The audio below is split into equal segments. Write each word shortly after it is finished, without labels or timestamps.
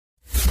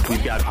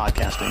we've got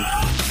podcasting.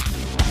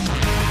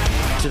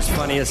 Just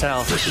funny as hell.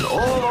 Listen all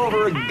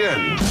over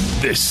again.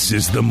 This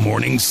is the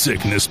Morning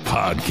Sickness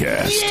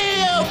Podcast.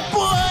 Yeah,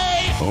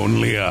 boy!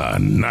 Only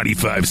on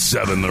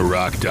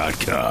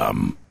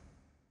 957therock.com.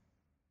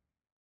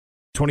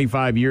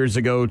 25 years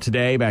ago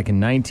today, back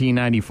in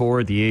 1994,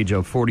 at the age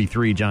of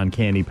 43, John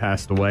Candy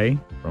passed away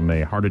from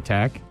a heart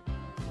attack.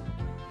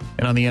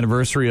 And on the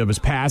anniversary of his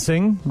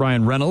passing,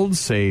 Ryan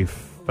Reynolds, a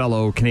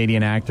fellow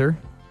Canadian actor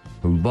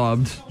who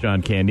loved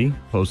John Candy,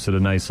 posted a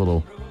nice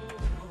little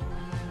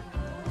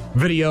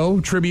video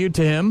tribute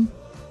to him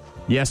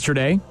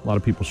yesterday. A lot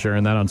of people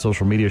sharing that on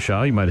social media,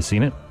 Shaw. You might have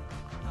seen it.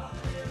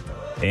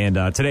 And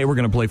today we're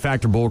going to play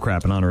Fact or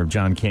Bullcrap in honor of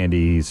John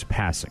Candy's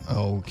passing.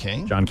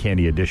 Okay. John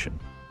Candy edition.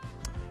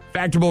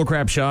 Fact or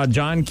Bullcrap, Shaw.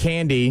 John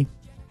Candy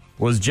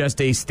was just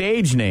a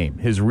stage name.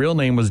 His real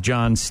name was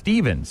John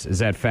Stevens. Is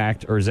that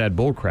fact or is that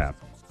bullcrap?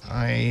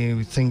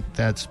 I think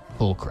that's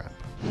bullcrap.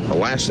 The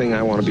last thing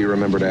I want to be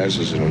remembered as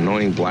is an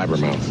annoying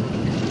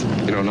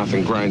blabbermouth. You know,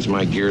 nothing grinds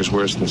my gears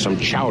worse than some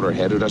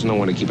chowderhead who doesn't know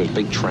when to keep his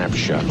big trap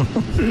shut.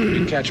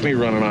 You catch me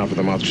running off with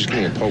the mouth, just give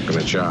me a poke in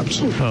the chops.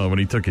 Oh, when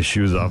he took his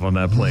shoes off on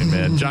that plane,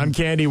 man. John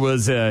Candy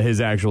was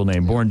his actual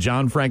name. Born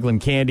John Franklin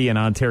Candy in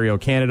Ontario,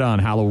 Canada on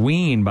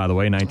Halloween, by the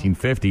way,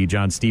 1950.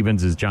 John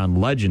Stevens is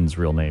John Legend's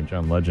real name.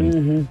 John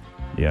Legend.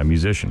 Yeah,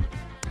 musician.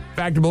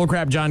 Fact or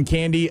Bullcrap, John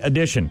Candy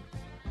edition.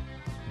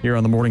 Here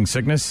on The Morning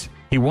Sickness.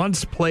 He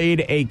once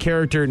played a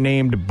character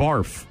named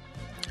Barf.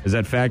 Is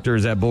that fact or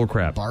is that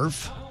bullcrap?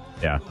 Barf?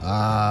 Yeah.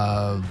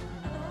 I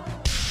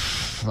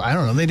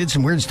don't know. They did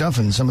some weird stuff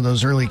in some of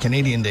those early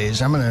Canadian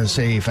days. I'm going to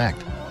say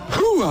fact.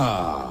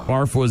 Hoo-ah!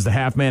 Barf was the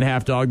half-man,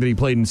 half-dog that he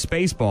played in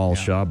Spaceballs,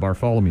 Shaw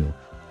Bartholomew.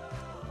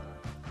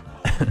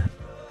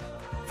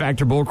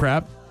 Fact or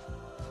bullcrap?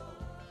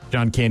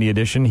 John Candy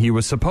edition. He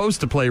was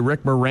supposed to play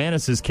Rick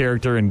Moranis'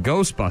 character in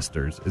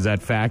Ghostbusters. Is that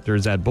fact or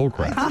is that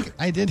bullcrap?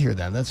 I did hear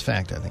that. That's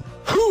fact, I think.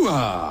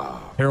 Hoo-ah!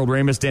 Harold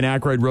Ramis, Dan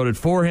Aykroyd wrote it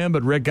for him,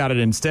 but Rick got it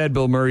instead.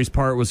 Bill Murray's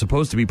part was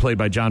supposed to be played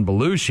by John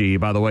Belushi.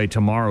 By the way,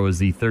 tomorrow is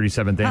the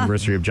 37th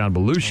anniversary of John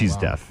Belushi's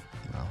death.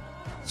 Wow.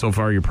 So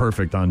far, you're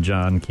perfect on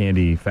John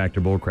Candy, Fact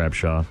or Bullcrap,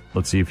 Shaw.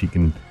 Let's see if you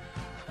can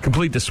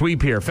complete the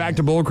sweep here. Fact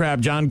or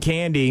Bullcrap, John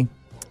Candy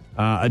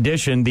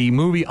edition. The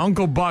movie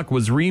Uncle Buck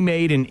was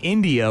remade in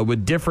India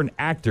with different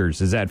actors.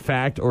 Is that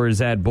fact or is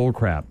that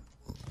bullcrap?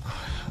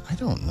 I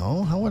don't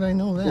know. How would I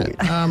know that?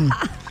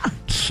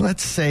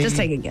 Let's say just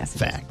take a guess.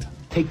 Fact.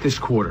 Take this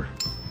quarter.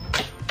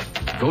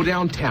 Go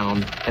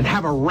downtown and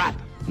have a rat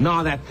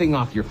gnaw that thing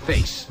off your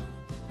face.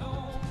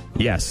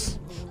 Yes,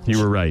 you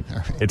were right.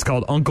 It's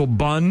called Uncle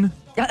Bun.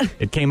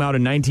 It came out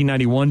in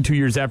 1991, 2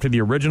 years after the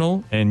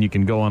original, and you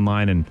can go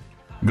online and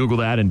Google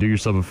that and do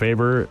yourself a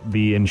favor.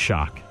 Be in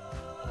shock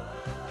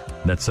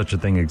that such a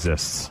thing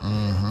exists.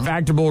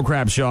 Fact or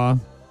bullcrap, Shaw?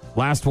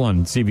 Last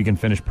one. See if you can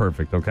finish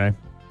perfect, okay?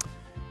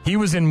 He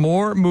was in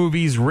more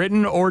movies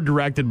written or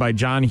directed by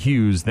John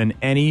Hughes than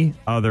any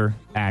other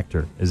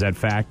actor. Is that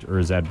fact or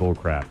is that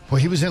bullcrap?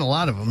 Well, he was in a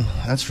lot of them,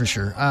 that's for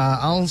sure.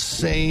 I'll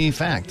say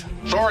fact.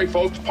 Sorry,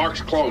 folks,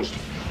 park's closed.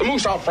 The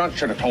moose out front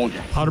should have told you.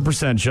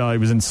 100%, Shaw. He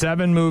was in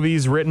 7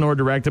 movies written or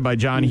directed by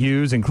John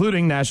Hughes,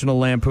 including National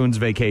Lampoon's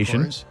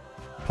Vacation,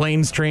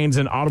 Planes, Trains,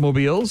 and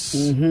Automobiles,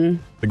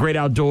 The Great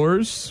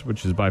Outdoors,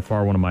 which is by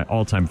far one of my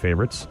all-time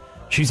favorites,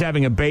 She's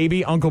Having a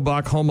Baby, Uncle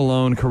Buck, Home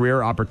Alone,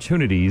 Career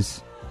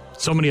Opportunities.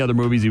 So many other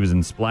movies. He was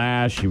in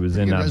Splash. He was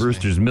in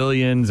Brewster's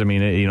Millions. I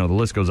mean, the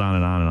list goes on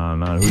and on and on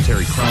and on. Who's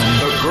Harry Crumb?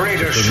 The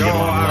greatest show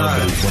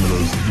on earth. One of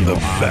those, the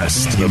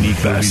best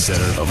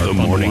of the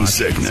Morning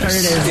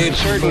Sickness. It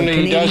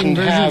certainly doesn't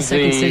have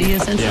the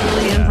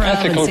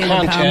ethical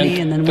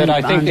content that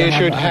I think they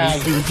should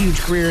have. A huge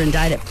career and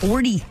died at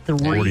 43.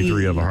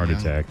 43 of a heart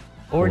attack.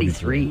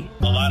 43.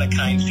 A lot of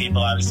kind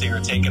people obviously are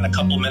taking a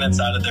couple minutes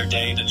out of their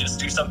day to just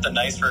do something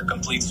nice for a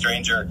complete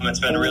stranger. It's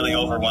been really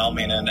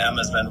overwhelming, and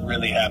Emma's been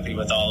really happy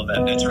with all of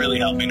it. It's really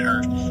helping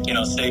her,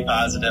 stay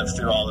positive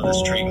through all of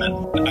this treatment.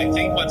 I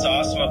think what's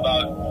awesome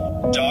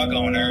about dog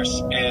owners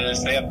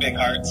is they have big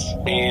hearts,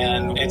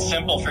 and it's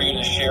simple for you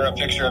to share a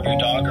picture of your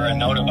dog or a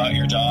note about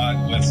your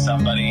dog with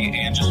somebody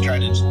and just try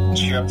to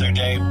cheer up their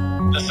day.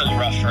 This is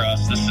rough for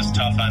us. This is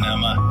tough on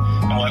Emma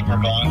and what we're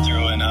going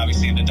through, and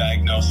obviously the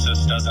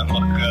diagnosis doesn't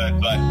look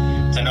good, but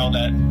to know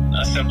that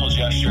a simple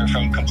gesture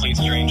from complete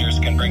strangers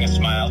can bring a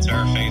smile to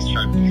her face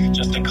for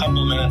just a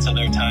couple minutes of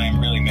their time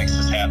really makes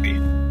us happy.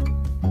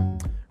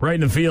 Right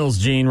in the feels,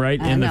 Gene,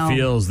 right in the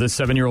feels. This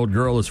 7-year-old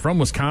girl is from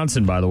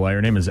Wisconsin, by the way.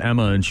 Her name is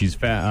Emma, and she's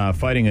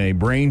fighting a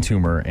brain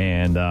tumor,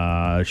 and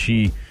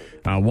she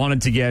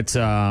wanted to get,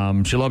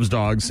 she loves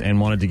dogs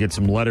and wanted to get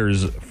some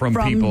letters from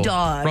people.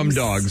 From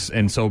dogs.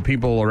 And so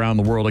people around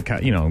the world,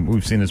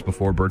 we've seen this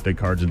before, birthday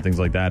cards and things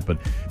like that, but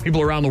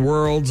people around the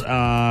world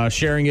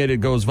sharing it.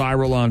 It goes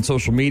viral on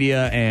social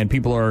media, and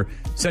people are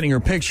sending her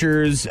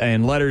pictures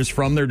and letters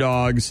from their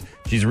dogs.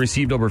 She's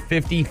received over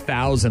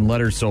 50,000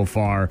 letters so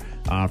far.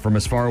 from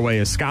as far away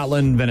as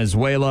Scotland,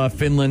 Venezuela,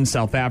 Finland,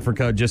 South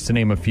Africa, just to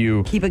name a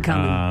few. Keep it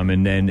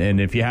coming.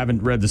 And if you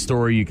haven't read the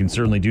story, you can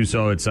certainly do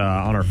so. It's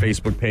on our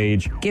Facebook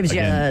page. Gives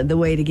you the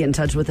way to get in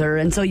touch with her.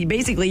 And so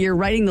you're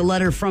writing the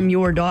letter from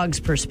your dog's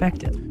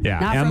perspective. Yeah,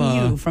 Not Emma,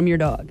 from you, from your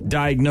dog.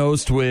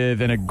 Diagnosed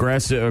with an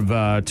aggressive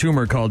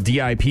tumor called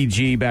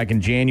DIPG back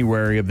in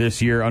January of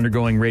this year,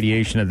 undergoing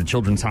radiation at the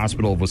Children's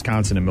Hospital of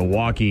Wisconsin in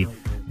Milwaukee.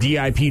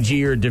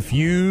 DIPG, or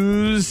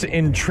diffuse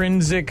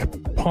intrinsic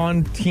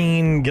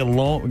pontine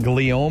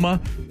glioma,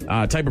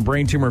 type of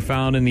brain tumor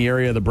found in the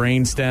area of the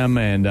brainstem,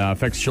 and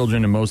affects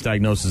children, and most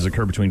diagnoses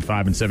occur between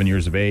 5 and 7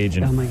 years of age.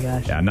 And, oh my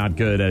gosh. Yeah, not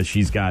good, as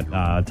she's got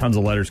tons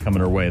of letters coming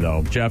her way,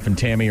 though. Jeff and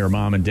Tammy, her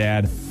mom and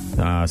dad,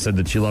 said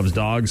that she loves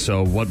dogs,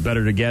 so what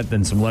better to get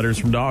than some letters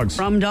from dogs?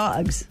 From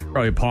dogs.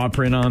 Probably a paw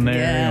print on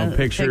there, Yeah,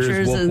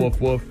 pictures, woof, and,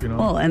 woof, woof,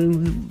 Well,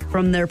 and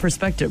from their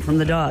perspective, from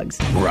the dogs.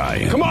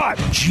 Ryan. Come on.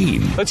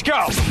 Gene. Let's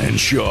go. And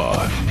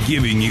Shaw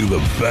giving you the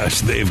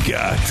best they've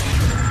got.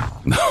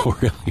 No,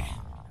 really.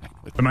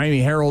 The Miami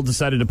Herald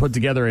decided to put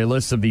together a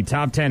list of the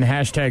top 10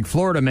 hashtag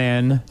Florida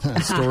man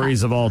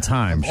stories of all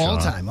time. All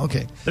Shaw. time,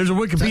 okay. There's a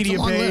Wikipedia That's a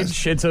long page.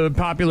 list. It's a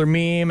popular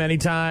meme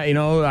anytime.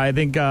 I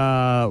think,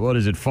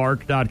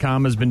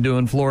 Fark.com has been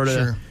doing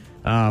Florida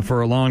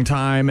for a long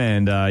time.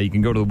 And you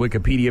can go to the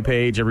Wikipedia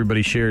page.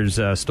 Everybody shares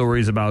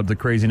stories about the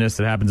craziness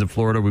that happens in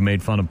Florida. We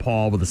made fun of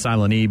Paul with a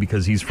silent E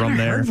because he's from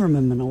there. I haven't heard from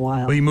him in a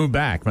while. Well, he moved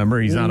back. Remember,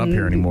 he's not up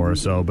here anymore.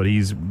 But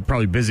he's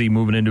probably busy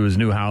moving into his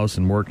new house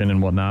and working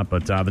and whatnot.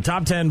 But the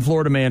top 10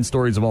 Florida man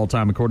stories of all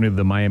time, according to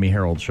the Miami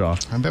Herald, Shaw.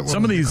 I bet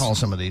we'll call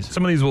some of these.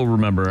 Some of these we'll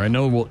remember. I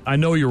know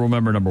you'll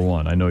remember number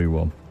one. I know you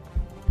will.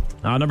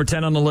 Number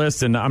 10 on the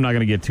list, and I'm not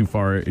going to get too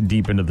far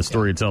deep into the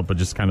story itself, but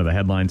just kind of the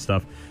headline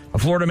stuff. A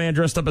Florida man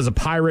dressed up as a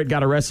pirate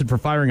got arrested for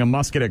firing a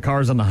musket at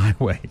cars on the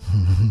highway.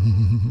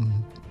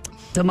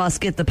 The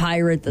musket, the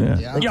pirate,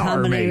 the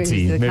Yar,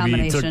 matey.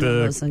 Maybe he took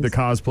the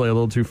cosplay a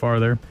little too far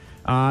there.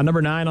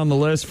 Number 9 on the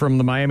list from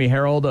the Miami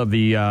Herald of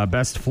the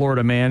best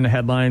Florida man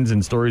headlines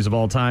and stories of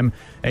all time.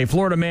 A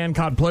Florida man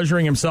caught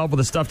pleasuring himself with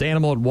a stuffed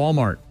animal at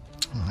Walmart.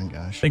 Oh, my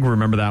gosh. I think we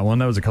remember that one.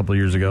 That was a couple of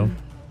years ago.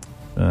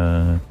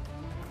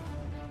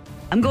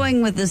 I'm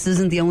going with this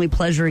isn't the only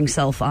pleasuring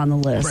self on the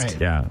list. Right.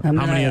 Yeah. How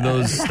many of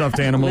those stuffed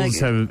animals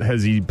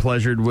has he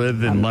pleasured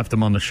with and left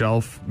them on the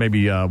shelf?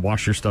 Maybe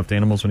wash your stuffed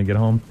animals when you get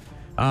home.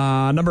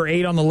 Number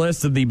 8 on the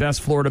list of the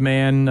best Florida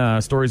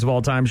man stories of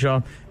all time,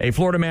 Shaw. A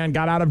Florida man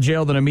got out of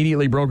jail, then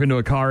immediately broke into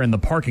a car in the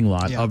parking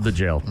lot of the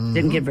jail.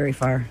 Didn't get very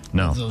far.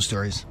 No. Those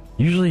stories.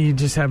 Usually you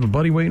just have a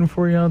buddy waiting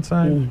for you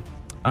outside.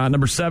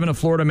 Number 7, a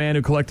Florida man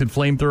who collected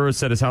flamethrowers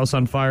set his house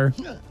on fire.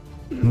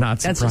 Not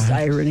surprised. That's just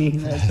irony.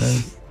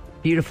 That's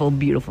beautiful,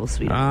 beautiful,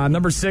 sweet.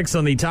 Number 6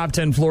 on the top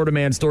 10 Florida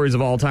man stories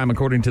of all time,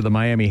 according to the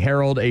Miami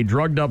Herald. A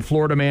drugged-up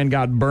Florida man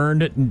got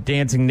burned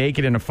dancing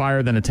naked in a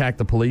fire, then attacked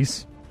the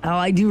police. Oh,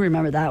 I do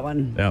remember that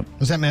one. Yep.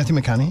 Was that Matthew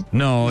McConaughey?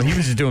 No, he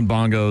was just doing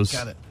bongos.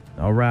 Got it.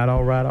 All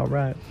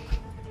right.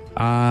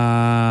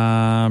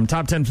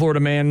 Top 10 Florida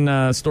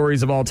man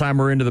stories of all time.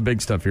 We're into the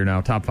big stuff here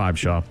now. Top 5,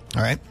 Shaw.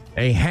 All right.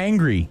 A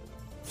hangry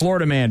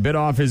Florida man bit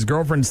off his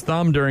girlfriend's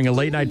thumb during a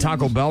late-night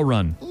Taco Bell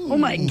run. Oh,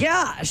 my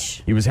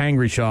gosh. He was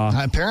hangry, Shaw.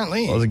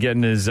 Apparently. Wasn't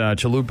getting his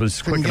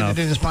chalupas quick Couldn't enough.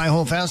 get it in his pie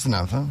hole fast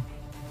enough, huh?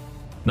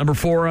 Number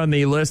 4 on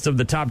the list of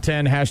the top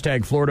 10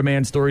 hashtag Florida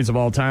man stories of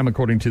all time,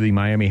 according to the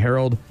Miami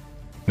Herald.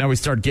 Now we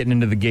start getting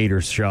into the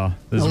gators, Shaw.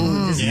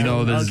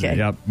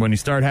 Yep. When you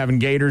start having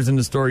gators in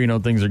the store, you know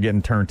things are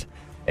getting turned.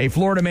 A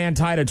Florida man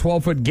tied a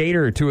 12-foot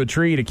gator to a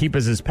tree to keep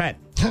as his pet.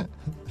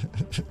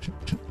 It's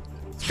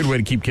a good way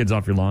to keep kids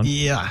off your lawn.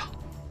 Yeah.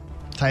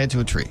 Tie it to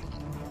a tree.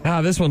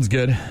 This one's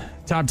good.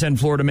 Top 10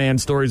 Florida man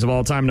stories of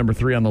all time. Number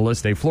 3 on the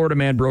list. A Florida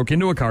man broke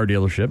into a car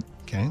dealership.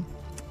 Okay.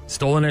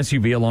 Stole an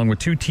SUV along with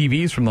 2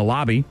 TVs from the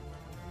lobby.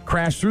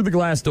 Crashed through the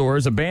glass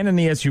doors. Abandoned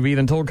the SUV.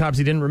 Then told cops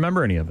he didn't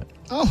remember any of it.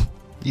 Oh,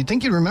 you'd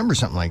think you'd remember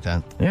something like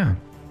that. Yeah.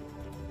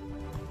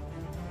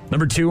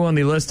 Number 2 on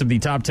the list of the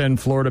top 10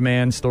 Florida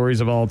man stories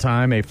of all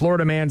time. A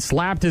Florida man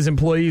slapped his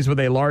employees with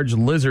a large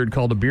lizard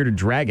called a bearded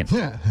dragon.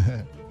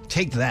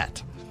 Take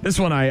that. This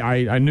one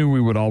I knew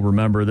we would all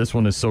remember. This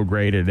one is so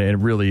great. It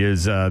really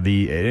is.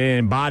 It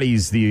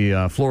embodies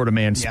the Florida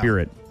man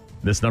spirit.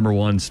 This number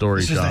 1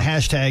 story. This is the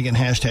hashtag and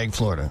hashtag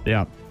Florida.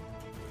 Yeah.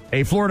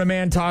 A Florida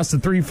man tossed a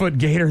 3-foot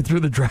gator through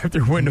the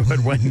drive-thru window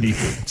at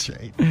Wendy's. That's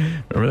right.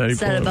 Remember that? He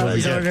Said about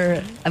his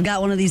order. I've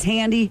got one of these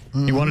handy.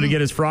 He wanted to get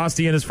his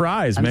Frosty and his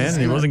fries, man.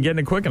 He wasn't getting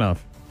it quick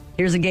enough.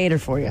 Here's a gator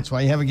for you. That's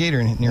why you have a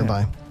gator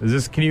nearby.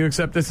 Can you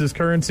accept this as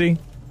currency?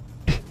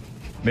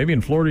 Maybe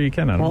in Florida you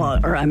can. I don't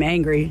know. Or I'm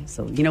angry.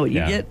 So you know what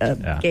you get?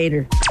 A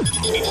gator.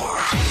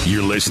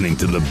 You're listening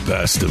to the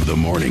best of the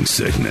morning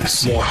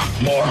sickness. More.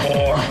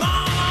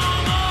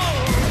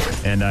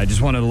 And I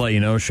just wanted to let you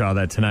know, Shaw,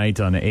 that tonight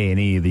on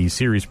A&E, the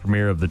series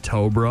premiere of The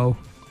Toe Bro.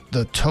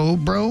 The Toe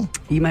Bro?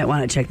 You might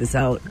want to check this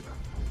out.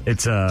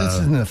 It's This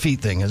isn't a feet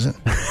thing, is it?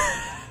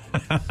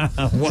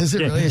 Is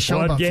it really a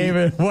show about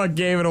feet? What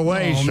gave it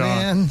away, Oh, Shaw?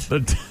 man.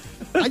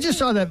 I just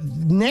saw that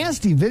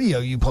nasty video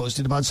you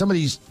posted about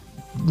somebody's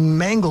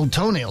mangled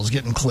toenails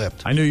getting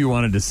clipped. I knew you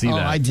wanted to see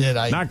that. I did.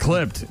 Not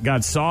clipped.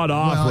 Got sawed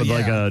off with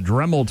like a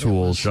Dremel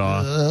tool,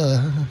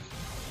 Shaw.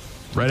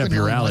 Right up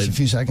your alley. A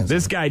few seconds.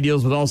 This guy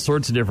deals with all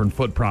sorts of different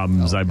foot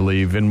problems, I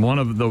believe. And one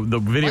of the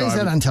video... Why is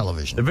that on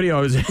television? The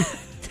video is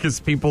because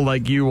people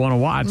like you want to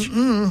watch.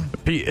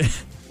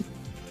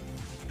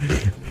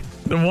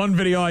 The one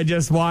video I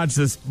just watched,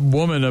 this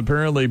woman,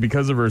 apparently,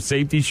 because of her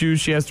safety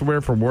shoes she has to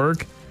wear for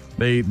work,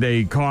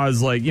 they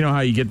cause, like, you know how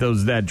you get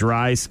that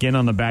dry skin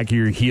on the back of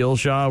your heel,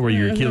 Shaw, where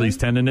your Achilles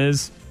tendon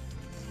is?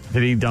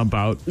 Did he dump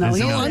out? No,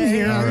 I'm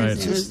here. All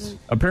right.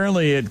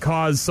 Apparently, it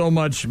caused so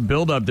much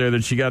buildup there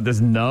that she got this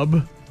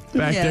nub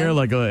back there.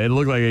 It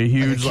looked like a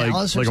huge,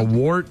 like a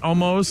wart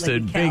almost.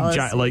 Like a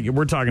callus. Like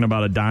we're talking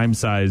about a dime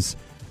size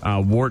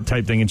wart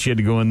type thing, and she had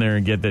to go in there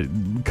and get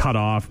that cut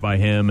off by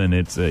him, and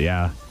it's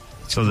so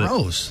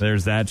gross.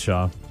 There's that,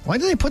 Shaw. Why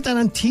do they put that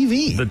on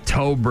TV? The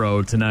Toe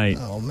Bro tonight.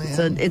 Oh,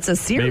 man. It's a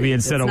series. Maybe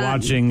instead of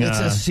watching... It's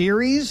a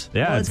series?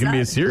 Yeah, Well, it's going to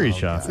be a series,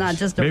 Shaw. It's not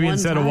just a Maybe one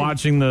instead time. of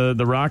watching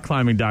the rock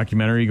climbing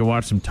documentary, you can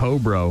watch some Toe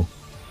Bro. You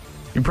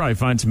can probably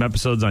find some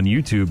episodes on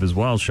YouTube as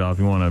well, Shaw, if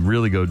you want to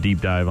really go deep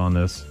dive on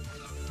this.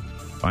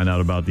 Find out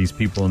about these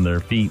people and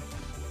their feet.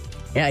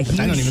 Yeah, I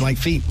don't even like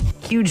feet.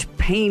 Huge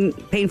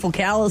painful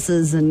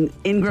calluses and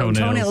ingrown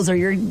toenails are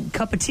your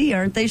cup of tea,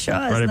 aren't they,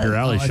 Shaw? Right up your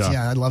alley, Shaw.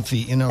 Yeah, I love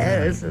feet. You know,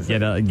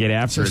 Get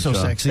after they're it, so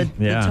Shaw. sexy.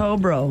 The Toe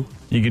Bro.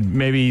 You could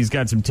maybe he's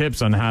got some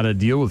tips on how to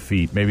deal with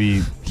feet.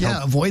 Maybe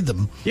avoid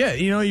them. Yeah,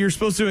 you're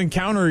supposed to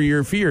encounter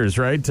your fears,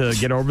 right? To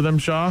get over them,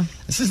 Shaw.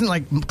 This isn't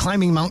like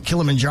climbing Mount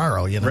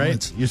Kilimanjaro, you know.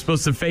 Right? You're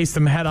supposed to face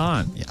them head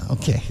on. Yeah.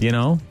 Okay.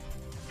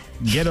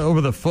 Get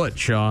over the foot,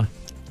 Shaw.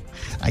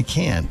 I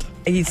can't.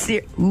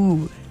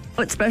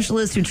 Foot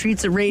specialist who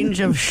treats a range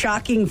of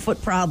shocking foot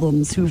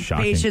problems.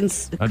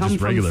 Patients come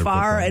from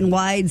far and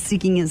wide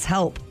seeking his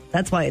help.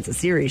 That's why it's a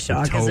serious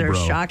Shaw, because they're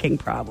shocking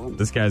problems.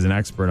 This guy's an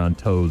expert on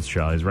toes,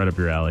 Shaw. He's right up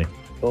your alley.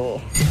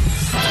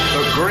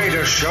 The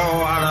greatest show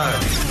on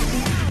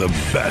earth. The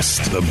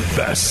best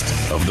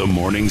of the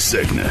morning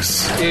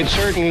sickness. It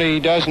certainly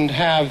doesn't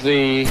have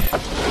the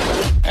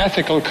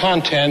ethical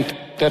content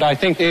that I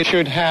think it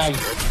should have.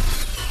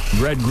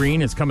 Red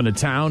Green is coming to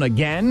town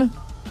again.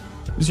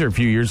 I was here a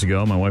few years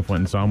ago. My wife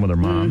went and saw him with her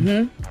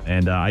mom.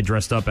 And I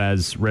dressed up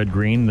as Red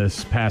Green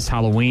this past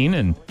Halloween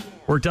and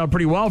worked out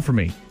pretty well for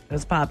me. It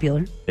was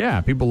popular. Yeah,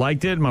 people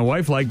liked it. My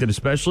wife liked it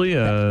especially.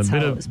 That's how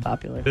it was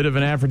popular. Bit of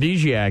an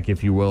aphrodisiac,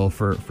 if you will,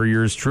 for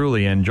yours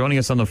truly. And joining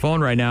us on the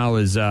phone right now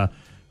is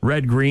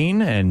Red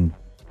Green. And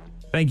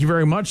thank you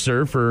very much,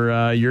 sir,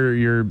 for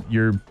your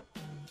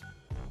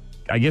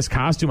I guess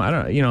costume. I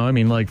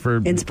don't. For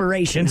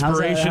inspiration. So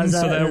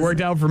that it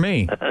worked out for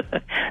me.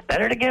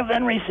 Better to give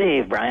than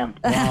receive, Brian.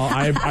 Well,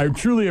 I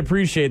truly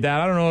appreciate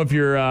that. I don't know if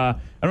I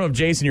don't know if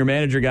Jason, your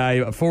manager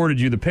guy, forwarded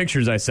you the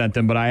pictures I sent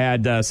him, but I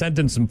had sent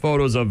him some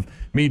photos of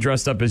me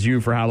dressed up as you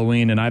for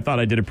Halloween, and I thought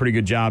I did a pretty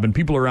good job. And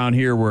people around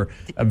here were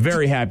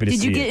very happy to see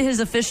it. Did you get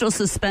his official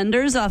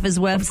suspenders off his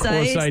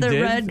website? Of course I did.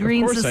 The red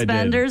green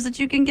suspenders that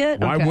you can get.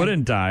 Why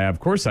wouldn't I? Of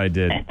course I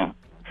did.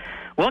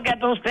 We'll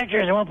get those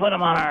pictures and we'll put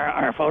them on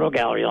our photo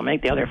gallery. It'll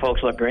make the other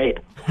folks look great.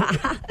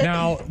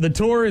 Now, the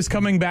tour is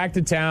coming back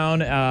to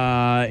town.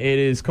 It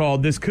is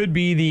called This Could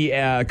Be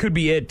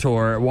It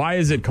Tour. Why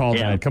is it called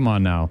that? Come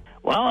on now.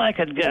 Well, I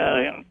could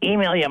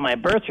email you my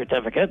birth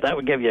certificate. That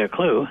would give you a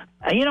clue.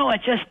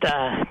 It's just,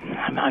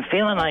 I'm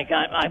feeling like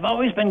I've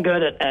always been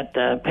good at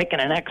picking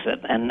an exit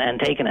and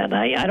taking it.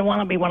 I don't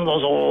want to be one of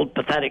those old,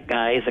 pathetic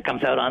guys that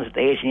comes out on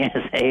stage and you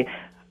say,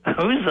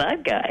 who's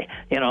that guy?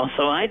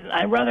 So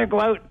I'd rather go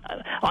out.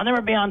 I'll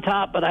never be on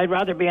top, but I'd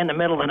rather be in the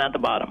middle than at the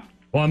bottom.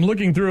 Well, I'm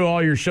looking through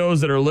all your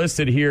shows that are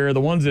listed here,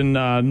 the ones in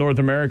North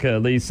America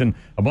at least, and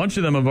a bunch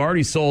of them have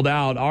already sold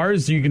out.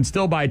 Ours, you can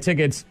still buy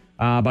tickets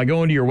by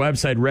going to your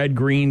website,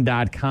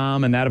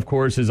 redgreen.com, and that, of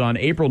course, is on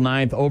April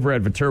 9th over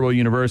at Viterbo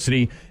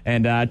University.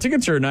 And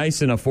tickets are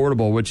nice and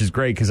affordable, which is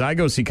great, because I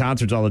go see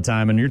concerts all the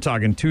time, and you're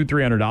talking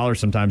 $200-$300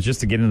 sometimes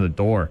just to get in the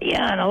door.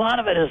 Yeah, and a lot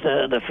of it is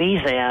the fees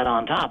they add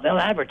on top. They'll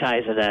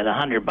advertise it at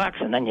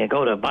 $100, and then you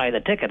go to buy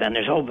the ticket, and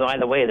there's a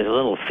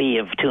little fee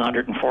of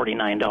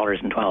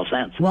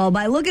 $249.12. Well,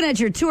 by looking at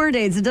your tour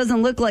dates, it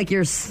doesn't look like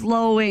you're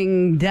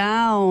slowing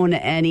down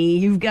any.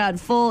 You've got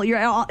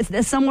you're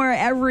somewhere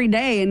every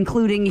day,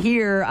 including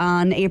here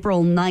on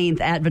April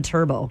 9th at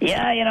Viterbo.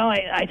 Yeah,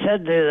 I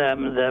said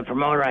to the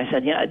promoter, I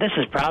said, this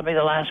is probably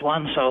the last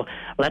one, so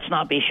let's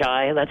not be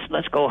shy.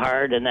 Let's go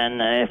hard, and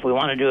then if we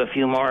want to do a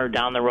few more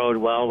down the road,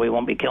 well, we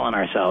won't be killing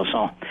ourselves.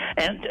 So,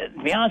 and to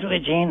be honest with you,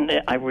 Gene,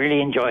 I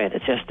really enjoy it.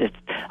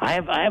 I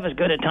have as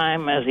good a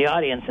time as the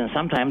audience, and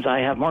sometimes I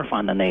have more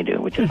fun than they do,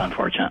 which is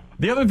unfortunate.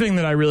 The other thing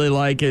that I really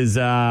like is,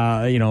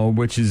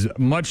 which is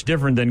much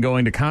different than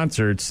going to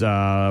concerts,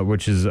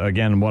 which is,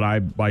 again, what I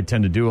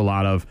tend to do a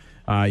lot of.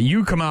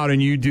 you come out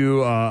and you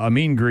do a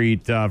meet and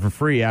greet for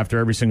free after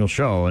every single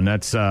show, and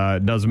that's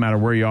doesn't matter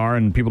where you are,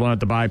 and people don't have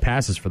to buy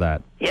passes for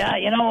that. Yeah,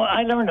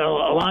 I learned a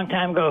long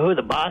time ago who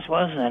the boss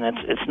was, and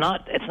it's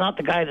not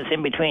the guy that's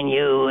in between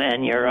you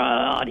and your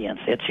audience.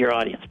 It's your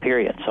audience,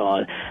 period.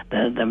 So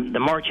the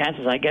more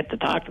chances I get to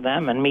talk to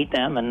them and meet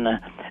them, and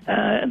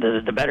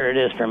the better it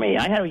is for me.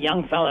 I had a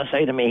young fella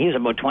say to me, he's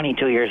about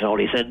 22 years old.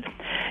 He said,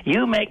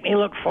 "You make me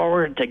look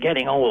forward to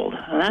getting old,"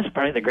 and that's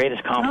probably the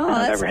greatest compliment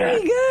I've ever had. That's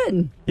pretty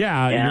good.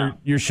 Yeah.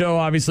 Your show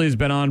obviously has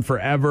been on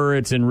forever.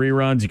 It's in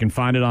reruns. You can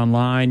find it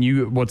online.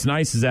 What's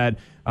nice is that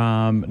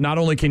not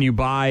only can you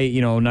buy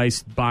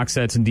nice box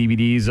sets and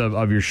DVDs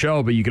of your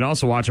show, but you can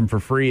also watch them for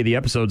free. The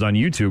episodes on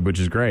YouTube, which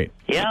is great.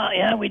 Yeah.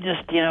 We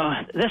just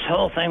this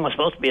whole thing was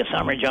supposed to be a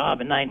summer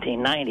job in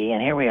 1990,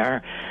 and here we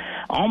are,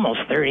 almost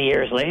 30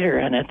 years later,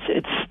 and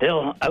it's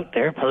still out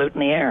there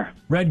polluting the air.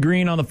 Red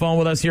Green on the phone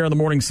with us here on the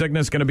Morning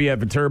Sickness. Going to be at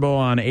Viterbo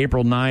on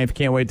April 9th.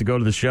 Can't wait to go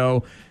to the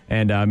show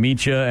and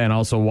meet you and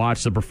also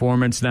watch the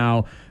performance.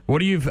 Now,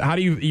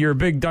 you're a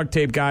big duct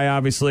tape guy,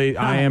 obviously.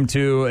 I am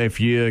too. If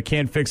you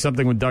can't fix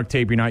something with duct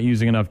tape, you're not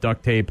using enough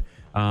duct tape.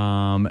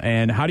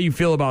 And how do you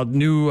feel about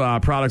new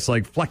products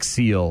like Flex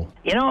Seal?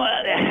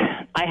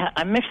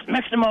 I'm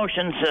mixed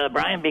emotions,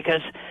 Brian,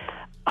 because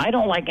I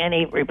don't like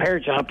any repair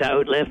job to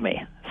outlive me.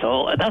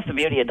 So that's the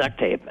beauty of duct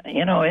tape.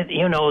 You know that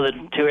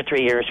 2 or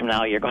 3 years from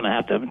now you're going to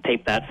have to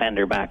tape that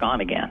fender back on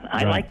again.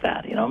 I like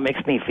that. It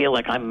makes me feel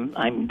like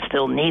I'm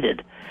still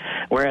needed.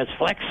 Whereas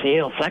Flex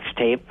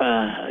tape,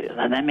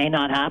 that may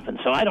not happen.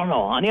 So I don't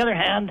know. On the other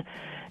hand,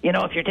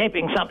 if you're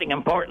taping something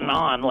important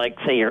on, like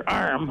say your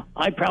arm,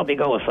 I'd probably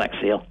go with Flex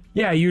Seal.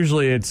 Yeah,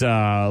 usually it's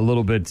a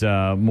little bit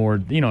more.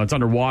 It's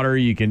underwater.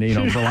 You can,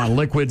 there's a lot of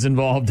liquids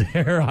involved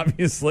there,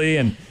 obviously,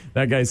 and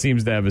that guy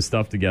seems to have his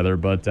stuff together.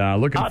 But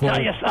looking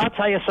forward. I'll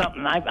tell you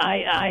something.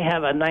 I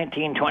have a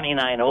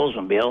 1929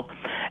 Oldsmobile,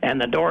 and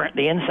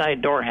the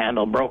inside door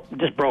handle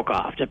broke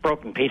off, just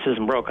broke in pieces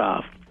and broke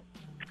off.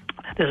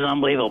 This is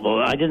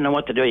unbelievable. I didn't know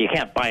what to do. You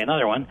can't buy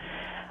another one.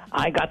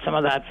 I got some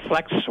of that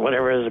Flex,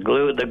 whatever is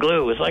glue. The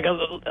glue was like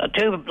a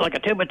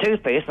tube of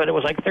toothpaste, but it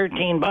was like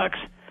 $13.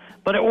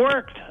 But it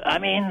worked. I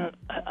mean,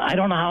 I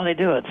don't know how they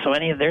do it. So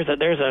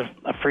there's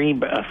a free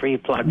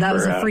plug. That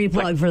was a free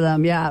plug for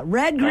them. Yeah,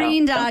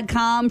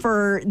 redgreen.com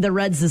for the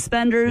red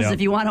suspenders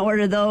if you want to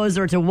order those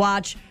or to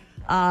watch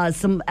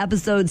some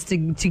episodes to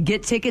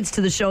get tickets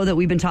to the show that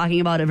we've been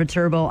talking about at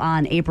Viterbo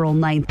on April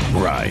 9th.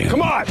 Ryan,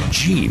 come on,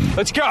 Gene,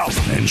 let's go,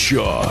 and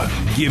Shaw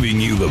giving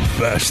you the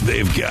best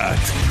they've got.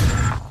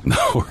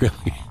 No,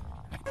 really.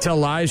 Tell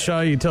lies,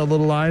 Shaw. You tell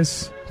little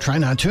lies. Try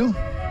not to.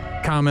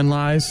 Common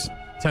lies.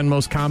 10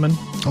 most common.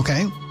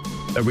 Okay.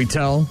 That we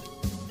tell.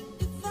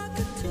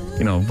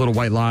 Little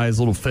white lies,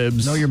 little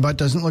fibs. No, your butt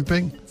doesn't look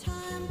big.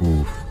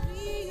 Ooh.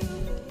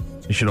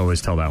 You should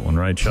always tell that one,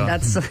 right, Shaw?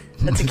 That's a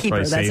keeper.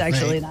 That's safe.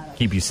 Actually not.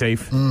 Keep you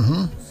safe.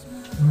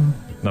 Mm-hmm.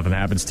 Nothing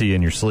happens to you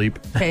in your sleep.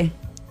 Okay.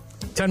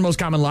 10 most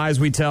common lies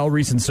we tell.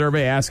 Recent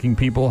survey asking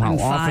people how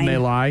often they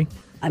lie.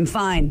 I'm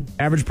fine.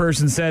 Average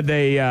person said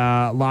they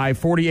lie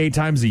 48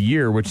 times a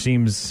year, which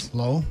seems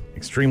low,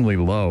 extremely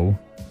low.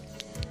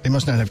 They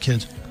must not have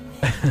kids.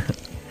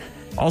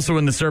 Also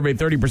in the survey,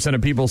 30%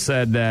 of people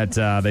said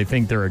that they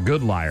think they're a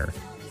good liar.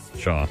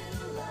 Shaw.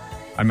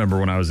 I remember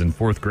when I was in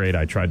 4th grade,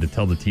 I tried to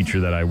tell the teacher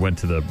that I went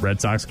to the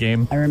Red Sox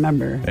game. I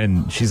remember.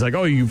 And she's like,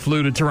 "Oh, you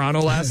flew to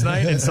Toronto last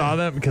night and saw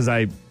them?" Because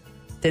I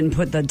didn't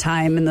put the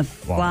time and the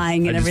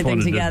flying and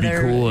everything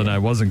together. To be cool, and I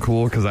wasn't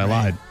cool because I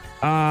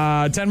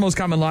lied. 10 most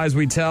common lies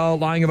we tell.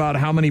 Lying about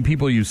how many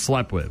people you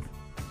slept with.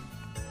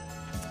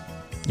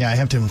 Yeah, I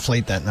have to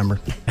inflate that number.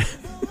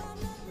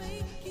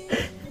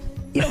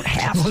 You don't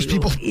have Most to.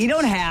 people You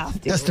don't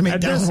have to.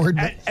 estimate downward.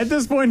 At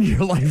this point in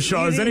your life,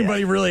 Shaw, is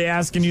anybody really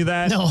asking you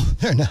that? No,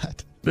 they're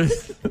not.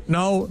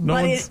 No.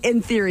 But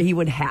in theory, he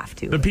would have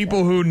to. The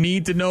people who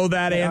need to know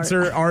that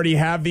answer already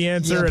have the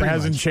answer. It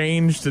hasn't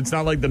changed. It's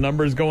not like the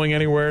number's going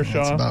anywhere,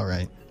 Shaw. That's about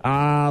right.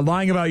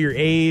 Lying about your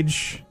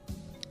age.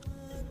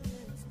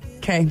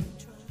 Okay.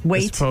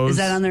 Weight, is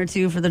that on there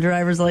too for the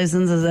driver's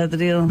license? Is that the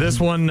deal? This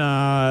one.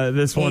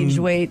 Age,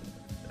 weight.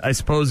 I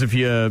suppose if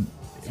you're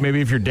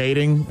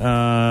dating.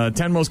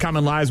 10 most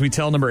common lies we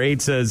tell. Number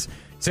 8 says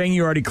saying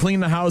you already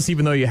cleaned the house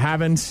even though you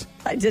haven't.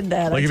 I did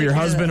that. Like if your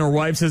husband or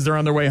wife says they're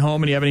on their way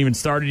home and you haven't even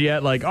started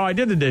yet, like, "Oh, I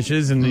did the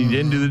dishes," and you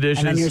didn't do the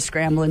dishes. And then you're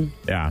scrambling.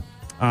 Yeah.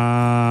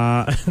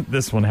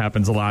 This one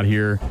happens a lot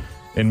here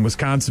in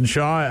Wisconsin,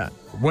 Shaw.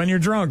 When you're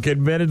drunk,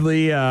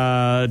 admittedly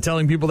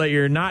telling people that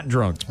you're not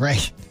drunk.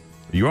 Right.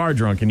 You are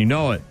drunk and you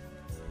know it.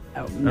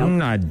 Oh, no. I'm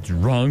not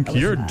drunk.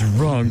 You're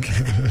drunk.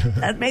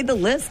 That made the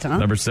list, huh?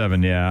 Number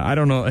 7, yeah. I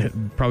don't know.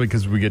 Probably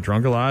because we get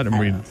drunk a lot.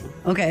 And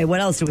okay,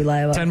 what else do we lie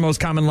about? 10 most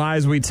common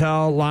lies we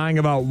tell. Lying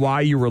about why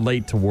you were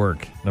late to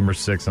work. Number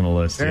 6 on the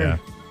list, yeah.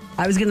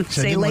 I was going to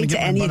say late to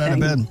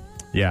anything.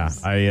 Yeah.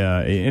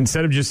 I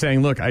instead of just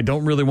saying, "Look, I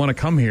don't really want to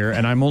come here,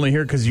 and I'm only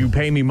here because you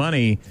pay me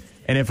money,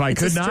 and if I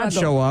could not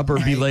show up or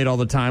be late all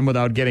the time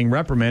without getting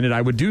reprimanded,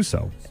 I would do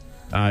so."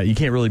 You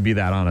can't really be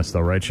that honest,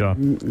 though, right, Shaw?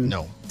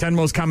 No. 10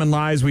 most common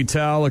lies we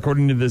tell,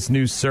 according to this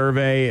new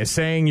survey,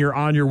 saying you're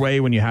on your way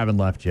when you haven't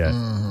left yet.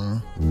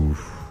 Mm-hmm.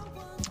 Oof.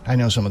 I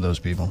know some of those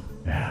people.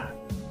 Yeah.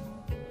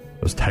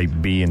 Those type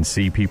B and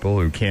C people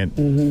who can't,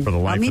 for the life of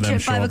them, I'll meet you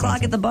at show 5 up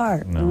o'clock at the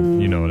bar. No,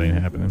 you know it ain't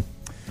happening.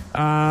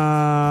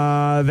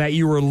 That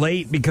you were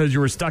late because you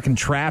were stuck in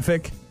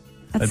traffic.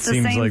 That's that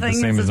seems like the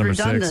same as number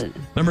redundant.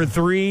 6. Number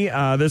 3,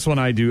 this one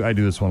I do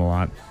this one a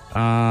lot.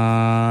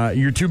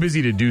 You're too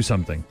busy to do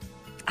something.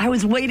 I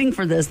was waiting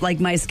for this, like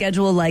my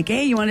schedule, like,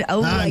 hey, you want to,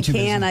 I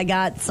can, I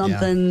got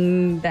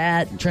something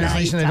that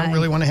Translation, I don't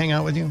really want to hang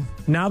out with you.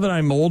 Now that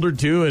I'm older,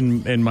 too,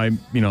 and in my,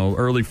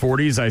 early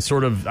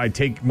 40s, I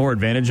take more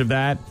advantage of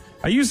that.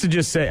 I used to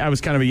just say, I was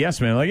kind of a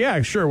yes man, like,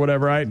 yeah, sure,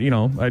 whatever, I'd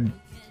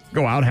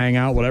go out, hang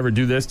out, whatever,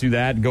 do this, do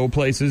that, go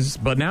places.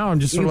 But now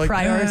I'm just sort of like,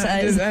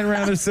 prioritize. I'd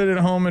rather sit at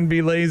home and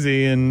be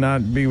lazy and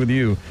not be with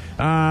you.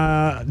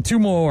 2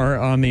 more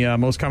on the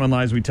most common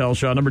lies we tell,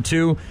 Shaw. Number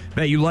 2,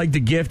 that you liked a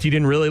gift you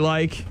didn't really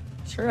like.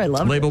 Sure, I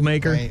loved label it.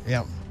 Maker. Right,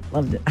 yeah.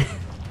 Loved it.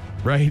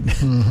 Right?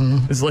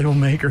 Mm-hmm. This label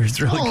maker is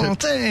really good. Oh,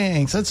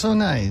 thanks. That's so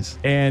nice.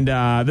 And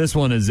this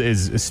one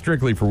is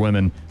strictly for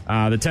women.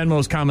 The 10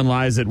 most common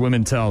lies that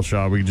women tell,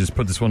 Shaw. We can just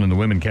put this one in the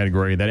women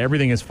category, that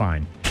everything is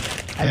fine.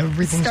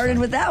 Everything's started fine.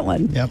 with that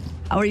one. Yep.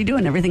 How are you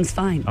doing? Everything's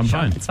fine. I'm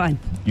fine. It's fine.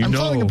 I'm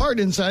falling apart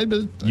inside,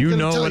 but you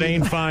know it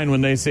ain't fine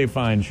when they say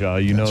fine, Shaw.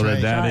 You know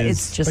right. that is.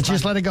 It's just but fine.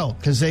 just let it go,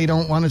 because they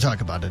don't want to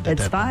talk about it.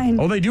 It's fine.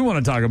 Oh, they do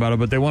want to talk about it,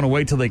 but they want to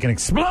wait till they can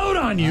explode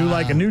on you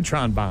like a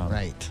neutron bomb.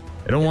 Right.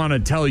 They don't want to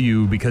tell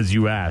you because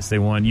you asked. They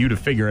want you to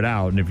figure it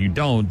out, and if you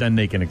don't, then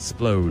they can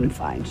explode. I'm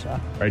fine, Shaw.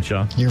 Right,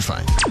 Shaw? You're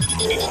fine.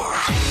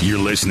 You're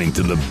listening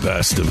to the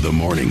best of the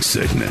morning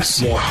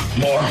sickness. More.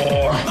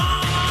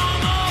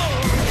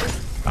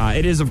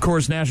 It is, of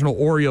course, National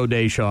Oreo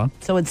Day, Shaw.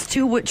 So it's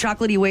 2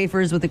 chocolatey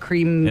wafers with a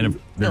cream And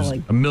there's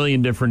filling. a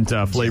million different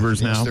flavors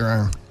yes, now.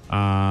 There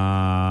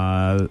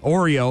are.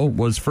 Oreo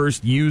was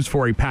first used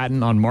for a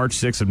patent on March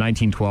 6th of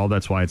 1912.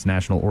 That's why it's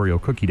National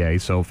Oreo Cookie Day.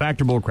 So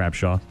factor bullcrap,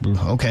 Shaw.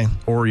 Okay.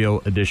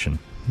 Oreo edition.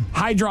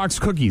 Hydrox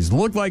cookies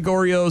look like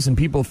Oreos, and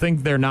people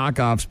think they're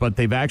knockoffs, but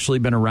they've actually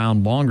been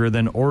around longer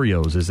than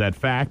Oreos. Is that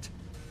fact,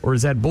 or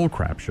is that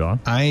bullcrap, Shaw?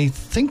 I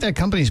think that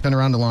company's been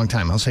around a long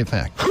time. I'll say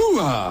fact.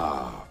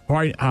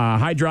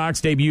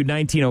 Hydrox debuted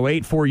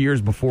 1908, 4 years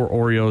before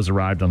Oreos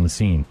arrived on the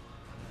scene.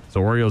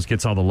 So Oreos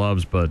gets all the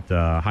loves, but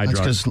Hydrox... That's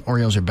because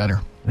Oreos are better.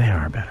 They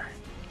are better.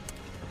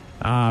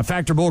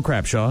 Factor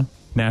bullcrap, Shaw.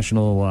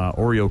 National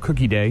Oreo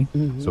Cookie Day,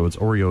 so it's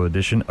Oreo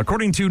edition.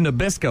 According to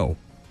Nabisco,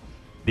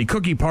 the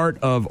cookie part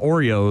of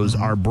Oreos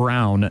are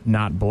brown,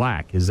 not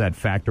black. Is that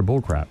fact or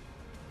bullcrap?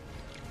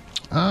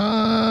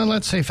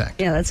 Let's say fact.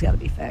 Yeah, that's got to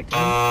be fact.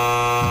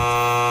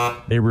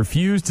 They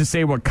refuse to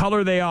say what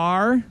color they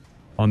are.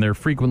 On their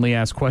frequently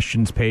asked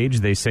questions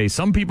page, they say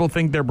some people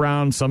think they're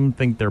brown, some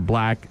think they're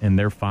black, and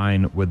they're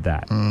fine with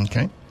that.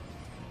 Okay.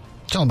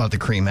 It's all about the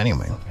cream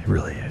anyway. It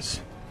really is.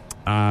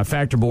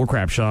 Factor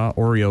bullcrap, Shaw,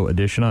 Oreo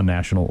edition on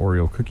National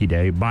Oreo Cookie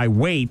Day. By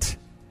weight,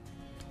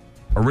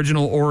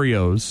 original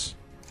Oreos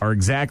are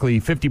exactly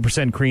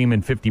 50% cream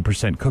and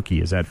 50%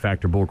 cookie. Is that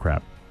factor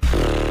bullcrap?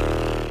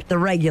 The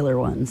regular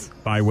ones.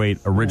 By weight,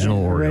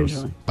 original Oreos.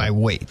 Originally. By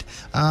weight.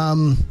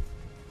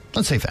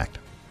 Let's say fact.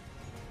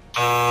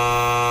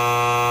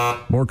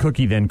 More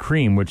cookie than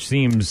cream, which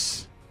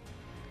seems...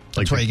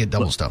 That's why you get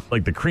double stuff.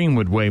 Like the cream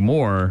would weigh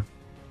more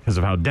because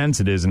of how dense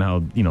it is and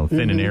how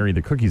thin and airy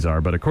the cookies are.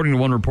 But according to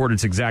one report,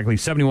 it's exactly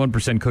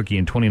 71% cookie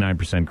and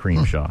 29%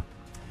 cream, Shaw.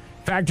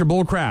 Factor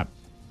bullcrap.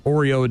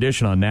 Oreo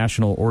edition on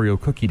National Oreo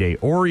Cookie Day.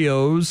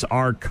 Oreos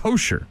are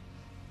kosher.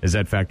 Is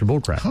that factor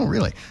bullcrap? Oh,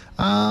 really?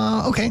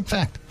 Okay,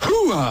 fact.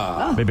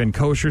 They've been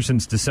kosher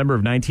since December of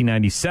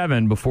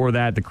 1997. Before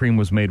that, the cream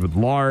was made with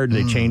lard.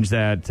 They changed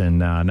that, and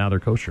now they're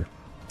kosher.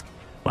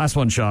 Last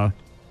one, Shaw.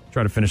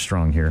 Try to finish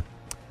strong here.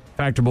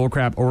 Factor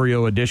bullcrap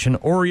Oreo edition.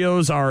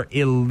 Oreos are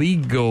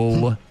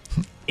illegal.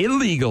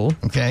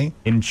 Okay.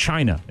 In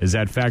China. Is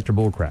that factor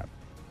bullcrap?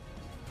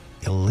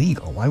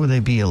 Illegal? Why would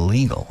they be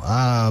illegal?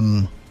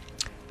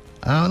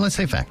 Let's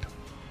say fact.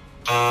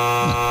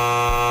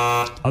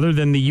 Other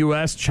than the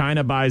U.S.,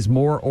 China buys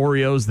more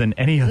Oreos than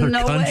any other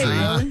country.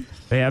 Way.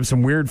 They have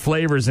some weird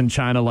flavors in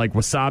China, like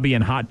wasabi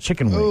and hot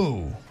chicken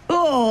wing.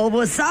 Oh,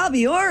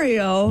 wasabi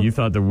Oreo. You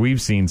thought that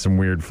we've seen some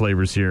weird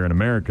flavors here in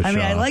America, I mean,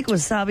 Shaw. I like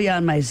wasabi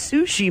on my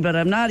sushi, but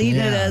I'm not eating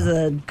it as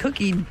a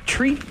cookie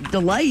treat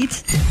delight.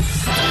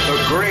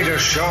 The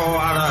greatest show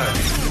on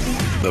earth.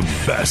 The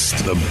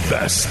best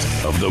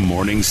of the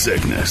morning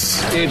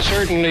sickness. It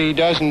certainly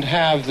doesn't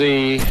have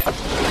the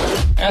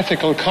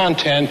ethical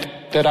content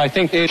that I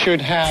think it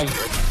should have.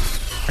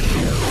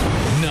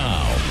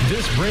 Now,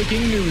 this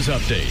breaking news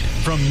update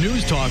from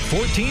News Talk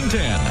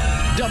 1410,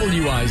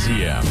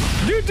 WIZM.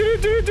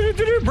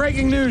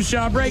 Breaking news,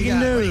 Shaw. Breaking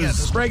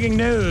news. Breaking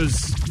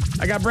news.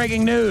 I got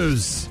breaking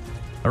news.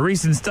 A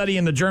recent study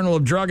in the Journal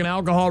of Drug and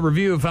Alcohol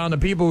Review found that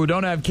people who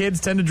don't have kids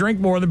tend to drink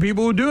more than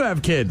people who do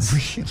have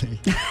kids. Really?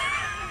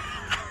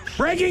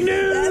 Breaking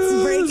news!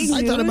 That's breaking news.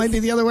 I thought it might be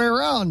the other way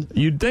around.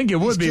 You'd think it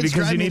would be kids because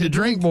you drive me need to to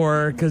drink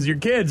more because your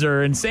kids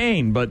are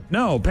insane. But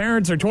no,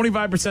 parents are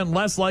 25%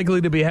 less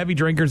likely to be heavy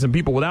drinkers than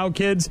people without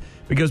kids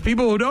because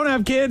people who don't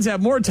have kids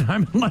have more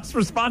time and less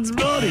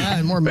responsibility. Yeah,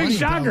 and more Big money,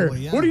 shocker.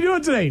 probably, yeah. What are you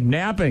doing today?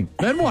 Napping.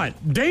 Then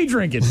what? Day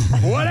drinking.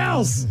 What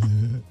else?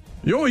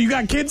 Yo, you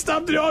got kid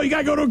stuff to do? Oh, you got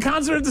to go to a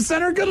concert at the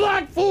center? Good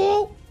luck,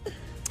 fool.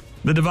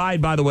 The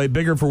divide, by the way,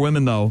 bigger for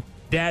women, though.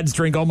 Dads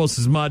drink almost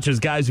as much as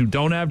guys who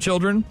don't have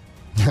children.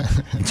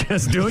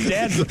 Just doing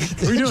dads. What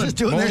are you doing? Just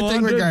doing their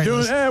thing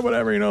regardless.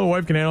 Whatever, the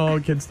wife can handle all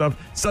the kid stuff.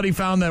 Study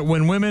found that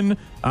when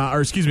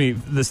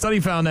the study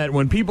found that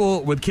when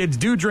people with kids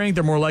do drink,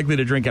 they're more likely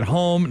to drink at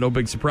home. No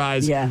big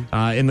surprise.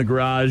 Yeah. In the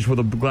garage with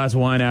a glass of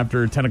wine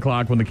after 10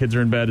 o'clock when the kids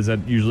are in bed. Is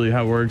that usually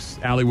how it works?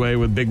 Alleyway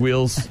with big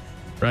wheels.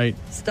 Right?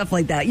 Stuff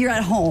like that. You're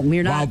at home.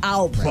 You're not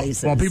out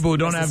places. While people who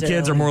don't have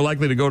kids are more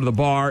likely to go to the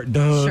bar.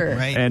 Duh. Sure.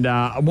 Right. And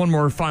one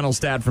more final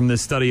stat from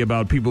this study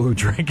about people who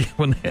drink.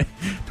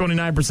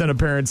 29% of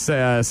parents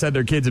said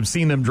their kids have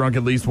seen them drunk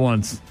at least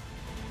once.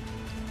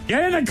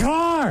 Get in the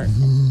car.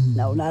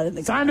 No, not in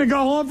the car. Time to go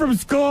home from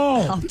school.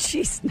 Oh,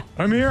 jeez. No.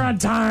 I'm here on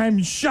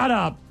time. Shut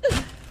up.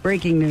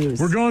 Breaking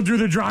news. We're going through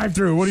the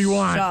drive-thru. What do you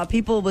want?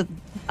 People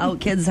without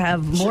kids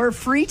have more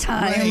free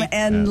time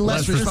and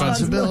less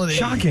responsibility.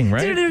 Shocking,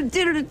 right?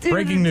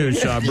 Breaking news,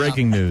 Shaw.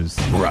 Breaking news.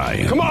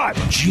 Ryan. Come on.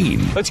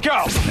 Gene. Let's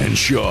go. And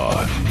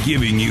Shaw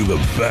giving you the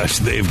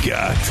best they've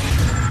got.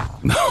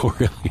 No,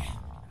 really.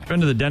 Been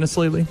to the dentist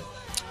lately?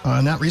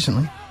 Not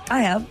recently.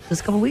 I have.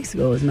 Just a couple weeks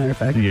ago, as a matter of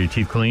fact. You get your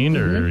teeth cleaned,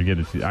 or you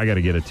get I got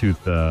to get a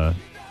tooth I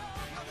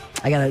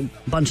got a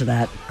bunch of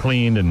that.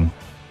 cleaned and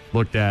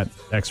looked at,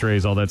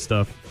 x-rays, all that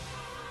stuff.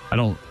 I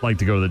don't like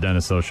to go to the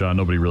dentist, though, Shaw.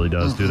 Nobody really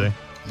does, do they?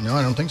 No,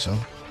 I don't think so.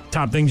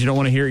 Top things you don't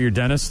want to hear at your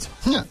dentist?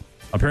 Yeah.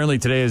 Apparently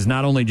today is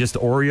not only just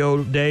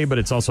Oreo Day, but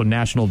it's also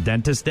National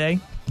Dentist Day.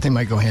 They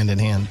might go hand in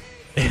hand.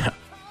 Yeah.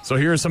 So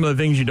here are some of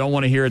the things you don't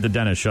want to hear at the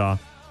dentist, Shaw.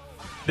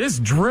 This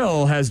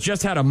drill has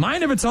just had a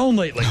mind of its own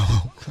lately.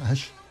 Oh,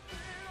 gosh.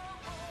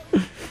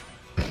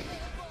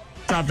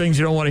 Top things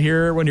you don't want to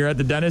hear when you're at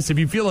the dentist. If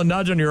you feel a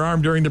nudge on your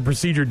arm during the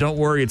procedure, don't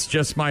worry. It's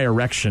just my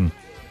erection.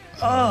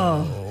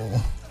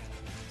 Oh.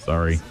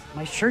 Sorry.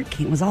 My shirt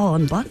was all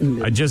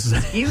unbuttoned. I just...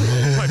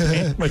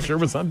 my shirt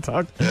was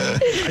untucked.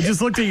 I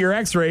just looked at your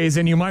x-rays,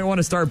 and you might want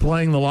to start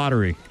playing the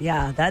lottery.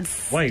 Yeah,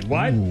 that's... Wait,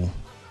 what? Ooh.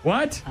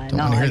 What? I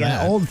know. I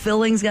got old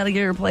fillings got to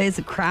get replaced,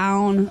 a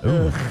crown.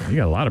 Ooh, you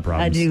got a lot of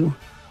problems. I do.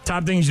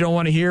 Top things you don't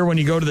want to hear when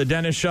you go to the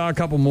dentist, Shaw. A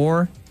couple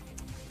more.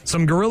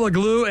 Some Gorilla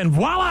Glue, and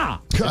voila!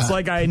 It's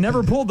like I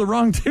never pulled the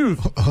wrong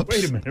tooth. Oops,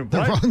 Wait a minute. The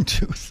What? wrong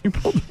tooth. You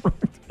pulled the wrong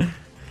tooth.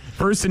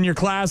 First in your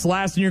class,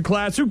 last in your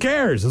class. Who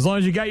cares? As long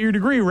as you got your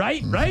degree,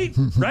 right? Right?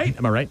 Right?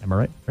 Am I right?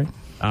 Right?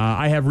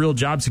 I have real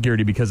job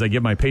security because I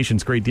give my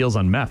patients great deals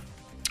on meth.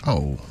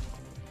 Oh.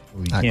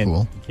 Not You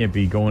cool. can't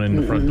be going in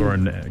the front door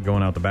and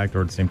going out the back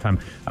door at the same time.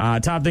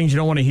 Top things you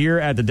don't want to hear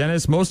at the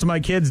dentist. Most of my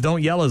kids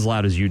don't yell as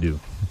loud as you do.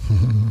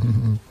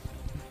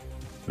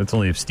 That's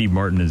only if Steve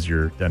Martin is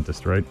your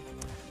dentist, right?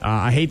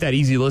 I hate that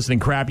easy listening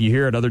crap you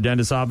hear at other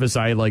dentist office.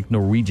 I like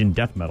Norwegian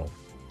death metal.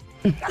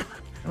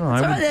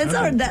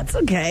 That's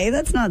okay.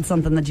 That's not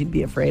something that you'd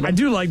be afraid of. I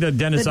do like the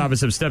dentist office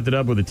have stepped it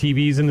up with the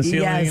TVs in the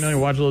ceiling. Yes. You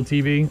watch a little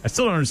TV. I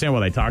still don't understand why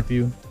they talk to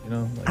you.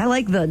 I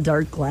like the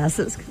dark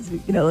glasses because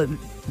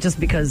just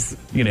because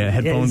you can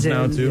have headphones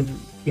now too.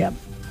 Yep.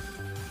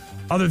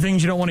 Other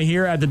things you don't want to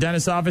hear at the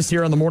dentist office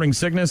here on the Morning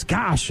Sickness.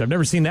 Gosh, I've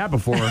never seen that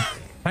before.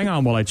 Hang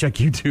on while I check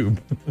YouTube.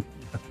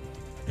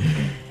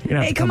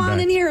 Hey, come on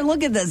in here and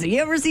look at this. Have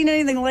you ever seen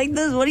anything like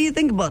this? What do you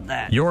think about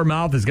that? Your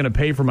mouth is going to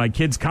pay for my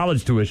kids'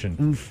 college tuition.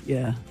 Oof,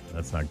 yeah.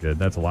 That's not good.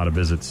 That's a lot of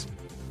visits.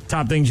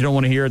 Top things you don't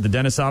want to hear at the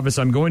dentist office.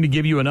 I'm going to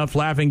give you enough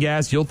laughing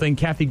gas. You'll think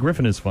Kathy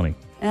Griffin is funny.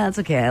 Yeah, that's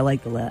okay. I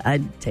like the laugh.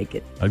 I'd take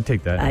it. I'd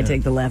take that. I'd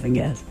take the laughing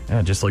gas.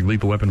 Yeah, just like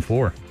Lethal Weapon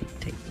 4.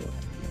 Take the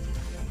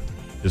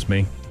Just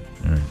me?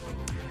 All right.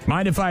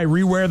 Mind if I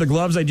rewear the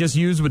gloves I just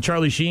used with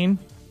Charlie Sheen?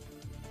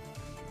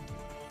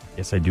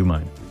 Yes, I do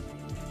mind.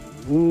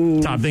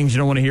 Ooh. Top things you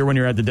don't want to hear when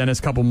you're at the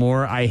dentist. Couple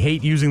more. I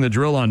hate using the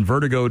drill on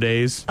vertigo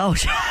days. Oh,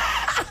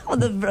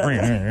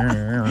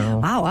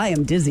 wow, I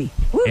am dizzy.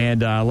 Woo.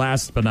 And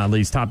last but not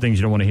least, top things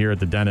you don't want to hear at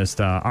the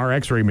dentist. Our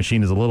x-ray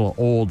machine is a little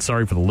old.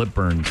 Sorry for the lip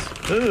burns.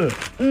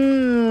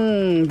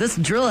 This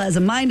drill has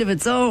a mind of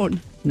its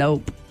own.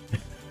 Nope.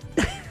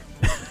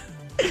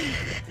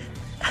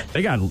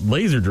 They got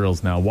laser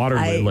drills now. Water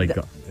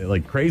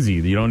like crazy.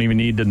 You don't even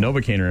need the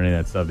Novocaine or any of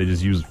that stuff. They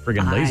just use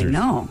friggin' lasers. I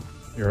know.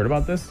 You heard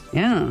about this?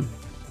 Yeah.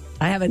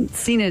 I haven't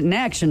seen it in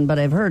action, but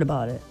I've heard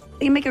about it.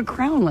 You make a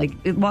crown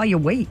while you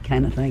wait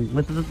kind of thing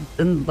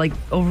in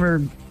over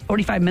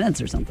 45 minutes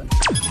or something.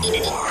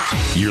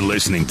 You're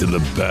listening to the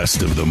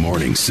best of the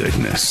Morning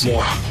Sickness.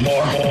 More.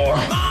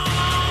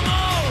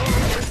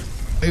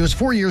 It was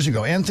 4 years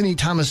ago. Anthony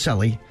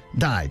Tomaselli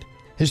died.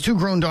 His two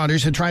grown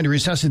daughters had tried to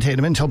resuscitate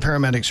him until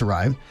paramedics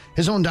arrived.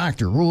 His own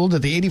doctor ruled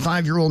that the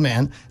 85-year-old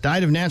man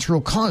died of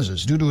natural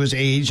causes due to his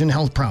age and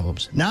health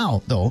problems.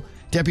 Now, though,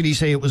 deputies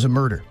say it was a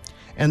murder.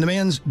 And the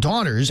man's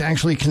daughters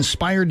actually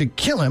conspired to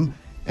kill him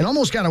and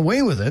almost got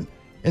away with it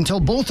until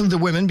both of the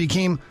women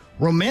became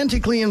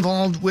romantically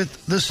involved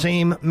with the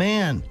same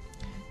man.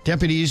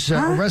 Deputies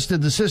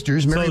arrested the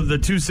sisters. So the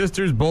two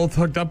sisters both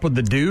hooked up with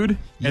the dude,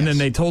 and then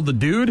they told the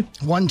dude?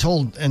 One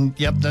told, and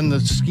then the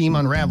scheme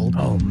unraveled.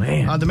 Oh,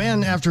 man. The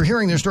man, after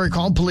hearing their story,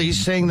 called police,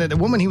 saying that a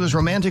woman he was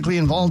romantically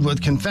involved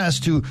with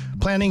confessed to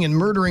planning and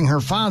murdering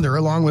her father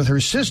along with her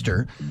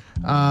sister.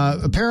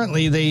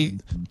 Apparently, they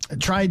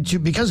tried to,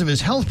 because of his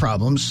health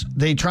problems,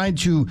 they tried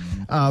to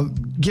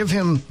give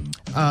him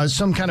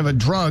some kind of a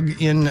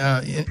drug in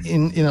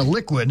a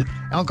liquid,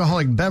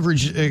 alcoholic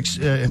beverage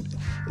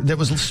that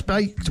was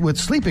spiked with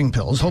sleeping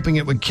pills, hoping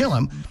it would kill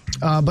him,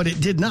 but it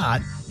did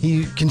not.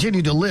 He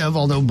continued to live,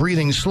 although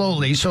breathing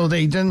slowly. So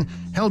they then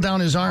held down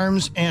his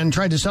arms and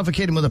tried to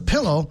suffocate him with a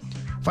pillow.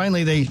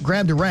 Finally, they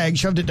grabbed a rag,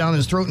 shoved it down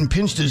his throat, and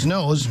pinched his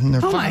nose. And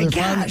their father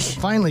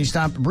finally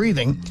stopped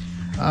breathing.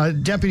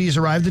 Deputies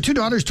arrived. The two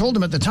daughters told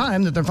them at the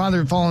time that their father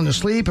had fallen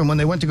asleep, and when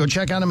they went to go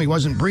check on him, he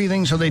wasn't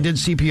breathing, so they did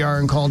CPR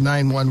and called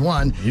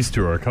 911. These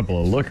two are a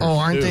couple of lookers. Oh,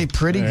 aren't they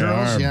pretty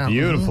girls? They are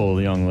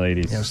beautiful young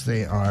ladies. Yes,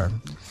 they are.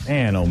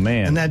 Man, oh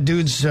man. And that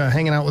dude's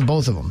hanging out with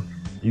both of them.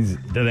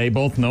 Do they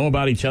both know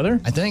about each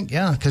other? I think,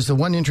 yeah, because the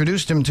one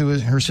introduced him to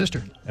her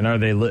sister. And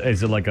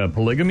is it like a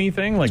polygamy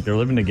thing? Like they're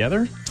living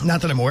together?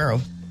 Not that I'm aware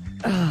of.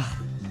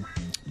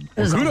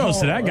 Well, kudos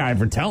to that guy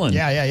for telling.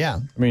 Yeah.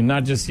 I mean,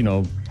 not just,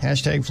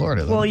 Hashtag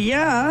Florida, though. Well,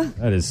 yeah.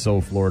 That is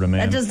so Florida, man.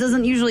 That just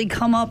doesn't usually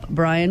come up,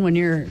 Brian, when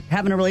you're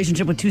having a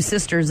relationship with two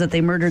sisters that they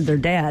murdered their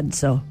dad.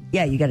 So,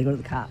 yeah, you got to go to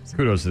the cops.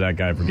 Kudos to that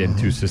guy for getting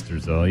two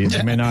sisters, though.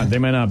 They may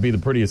not be the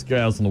prettiest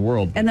gals in the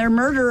world. And they're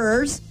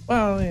murderers.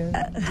 Well,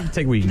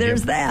 take what you can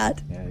There's get.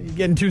 that. Yeah, you're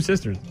getting two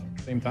sisters at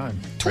the same time.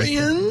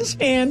 Twins.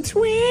 And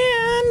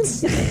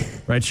twins.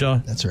 Right,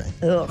 Shaw? That's right.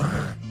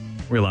 Ugh.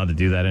 We're allowed to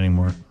do that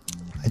anymore.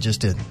 I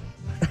just did.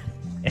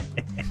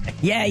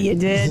 Yeah, you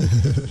did.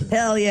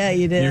 Hell yeah,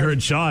 you did. You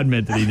heard Shaw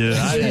admit that he did.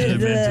 I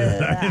didn't admit to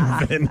it.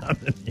 I didn't admit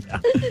nothing. Yeah.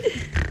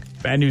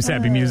 Bad news,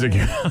 happy music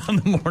on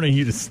the morning.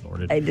 You just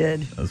snorted. I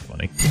did. That was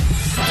funny.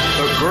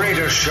 The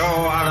greatest show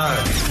on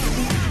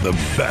earth. The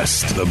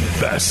best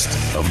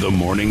of the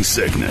morning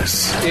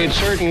sickness. It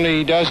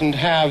certainly doesn't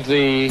have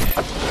the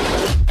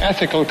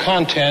ethical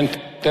content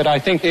that I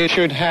think it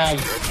should have.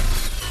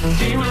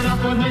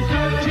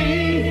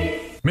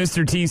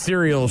 Mr. T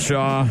cereal,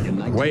 Shaw.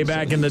 Way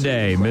back in the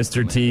day,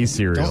 Mr. T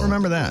cereal. Don't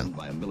remember that.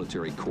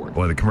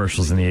 Boy, the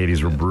commercials in the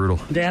 80s were brutal.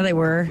 Yeah, they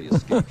were.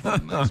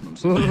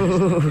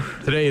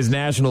 Today is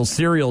National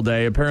Cereal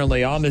Day.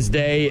 Apparently on this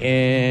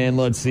day in,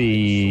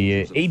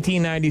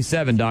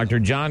 1897, Dr.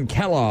 John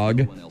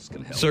Kellogg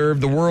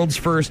served the world's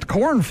first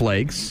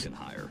cornflakes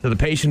to the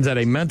patients at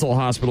a mental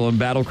hospital in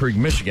Battle Creek,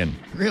 Michigan.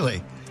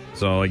 Really?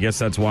 So I guess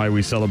that's why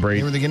we celebrate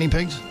They were the guinea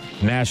pigs?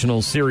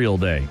 National Cereal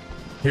Day.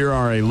 Here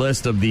are a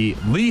list of the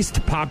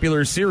least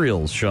popular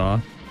cereals, Shaw.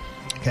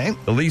 Okay.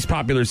 The least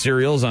popular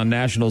cereals on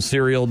National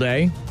Cereal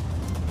Day.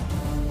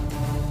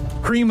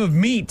 Cream of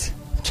meat.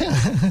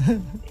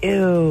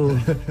 Ew.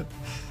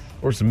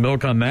 Or some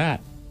milk on that.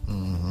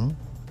 Mm-hmm.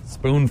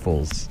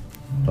 Spoonfuls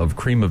of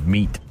cream of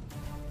meat.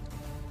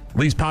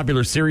 Least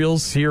popular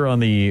cereals here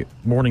on the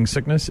Morning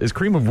Sickness. Is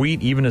cream of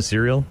wheat even a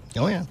cereal?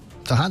 Oh, yeah.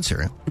 It's a hot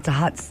cereal. It's a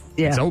hot,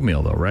 yeah. It's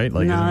oatmeal, though, right?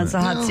 No, it's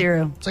a hot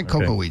cereal. It's like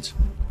cocoa wheats.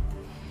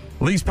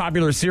 Least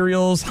popular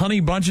cereals, Honey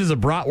Bunches of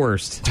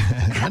Bratwurst.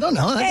 I don't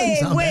know. That Hey,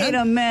 doesn't sound wait bad.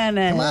 a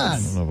minute. Come on. I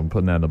don't know if I'm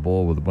putting that in a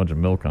bowl with a bunch of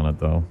milk on it,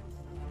 though.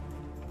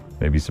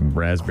 Maybe some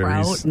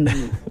raspberries.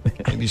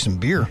 Maybe some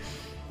beer.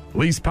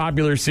 Least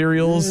popular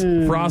cereals,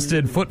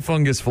 Frosted Foot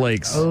Fungus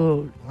Flakes.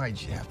 Oh.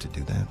 Why'd you have to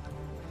do that?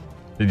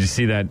 Did you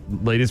see that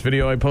latest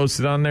video I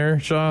posted on there,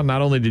 Shaw?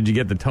 Not only did you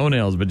get the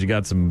toenails, but you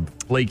got some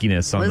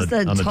flakiness on the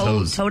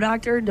toes. Toe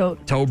doctor?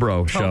 Toe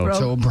Bro show.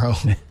 Toe Bro.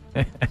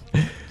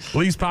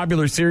 Least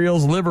popular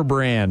cereals, Liver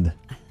Brand.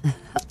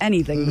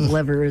 Anything with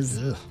liver is...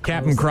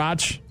 Captain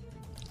Crotch.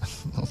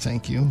 Oh,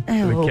 thank you.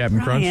 Oh,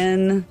 Captain Crunch.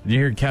 Brian. Did you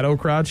hear Keto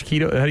Crotch?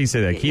 Keto? How do you say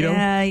that? Keto?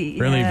 Yeah.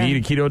 Apparently, if you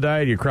eat a keto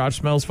diet, your crotch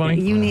smells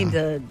funny? You need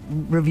to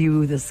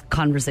review this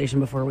conversation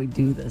before we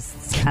do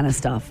this kind of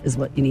stuff is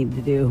what you need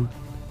to do.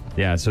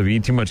 Yeah, so if you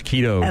eat too much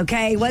keto...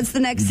 Okay, what's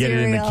the next cereal? You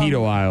get it in the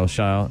keto aisle,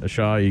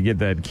 Shaw. You get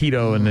that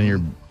keto, and then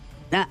you're...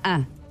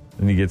 Nuh-uh.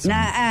 Then you get some...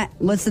 Nuh-uh.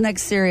 What's the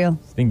next cereal?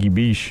 Stinky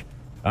beesh.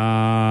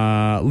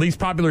 Least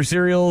popular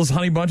cereals,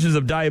 Honey Bunches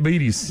of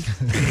Diabetes.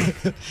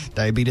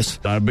 Diabetes.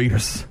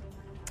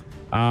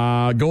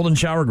 Golden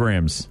Shower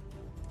Grams.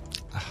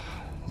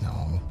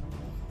 No.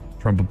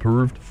 Trump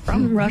approved.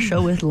 From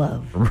Russia with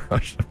love. From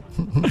Russia.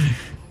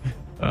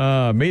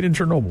 Made in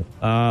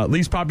Chernobyl.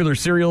 Least popular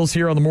cereals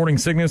here on the Morning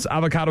Sickness,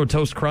 Avocado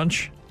Toast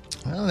Crunch.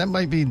 Well, that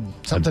might be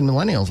something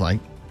millennials like.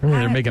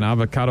 Remember they're making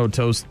avocado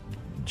toast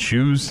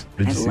shoes?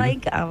 I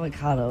like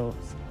avocados.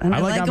 And I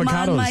like them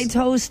avocados on my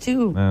toast,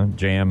 too.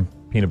 Jam,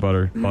 peanut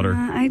butter,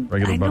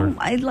 regular butter.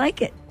 I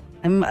like it.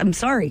 I'm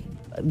sorry.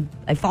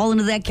 I fall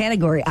into that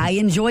category. I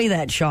enjoy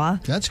that, Shaw.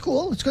 That's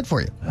cool. It's good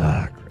for you.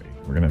 Great.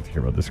 We're going to have to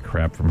hear about this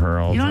crap from her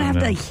all the You time. don't have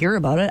now. to hear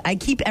about it. I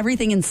keep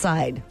everything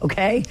inside,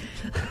 okay?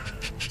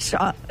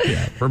 Shaw.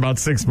 Yeah, for about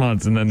 6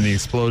 months, and then the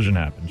explosion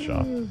happened,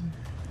 Shaw.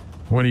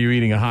 When are you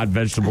eating a hot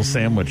vegetable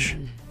sandwich?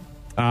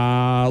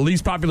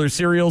 Least popular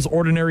cereals,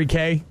 Ordinary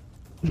K.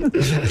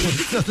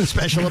 Nothing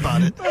special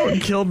about it. That one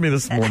killed me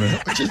this morning.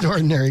 Just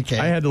Ordinary K.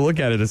 I had to look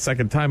at it a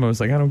second time. I was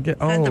like, I don't get.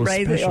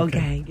 Special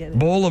K. Get it.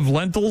 Bowl of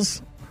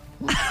lentils.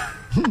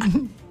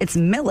 It's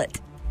millet.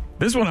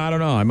 This one, I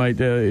don't know. I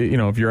might,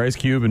 if you're Ice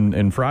Cube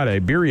and Friday,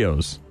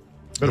 Birrios.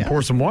 Better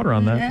pour some water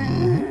on that.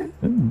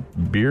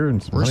 And beer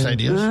and some worst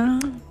ideas.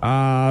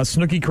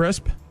 Snooki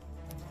Crisp.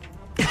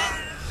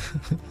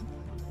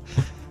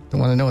 Don't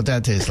want to know what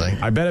that tastes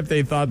like. I bet if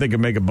they thought they could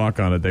make a buck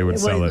on it, they would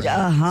sell it.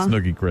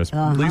 Snooki Crisp.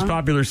 Least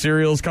popular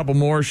cereals, couple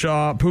more.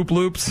 Shaw. Poop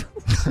Loops.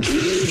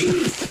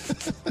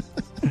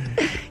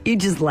 You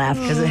just laugh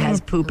because it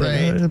has poop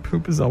in it.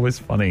 Poop is always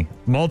funny.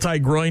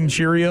 Multi-groin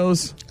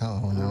Cheerios.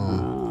 Oh,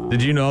 no.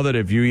 Did you know that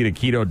if you eat a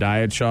keto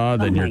diet, Shaw,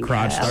 then your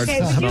crotch starts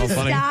to smell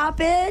funny? Stop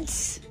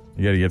it.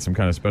 You got to get some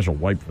kind of special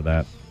wipe for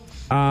that.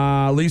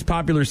 Least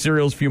popular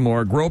cereals, few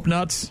more. Grope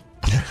Nuts.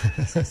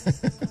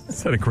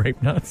 Instead of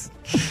Grape Nuts.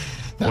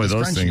 Boy,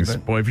 those crunchy, things.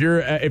 But... Boy,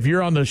 if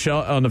you're on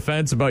the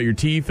fence about your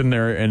teeth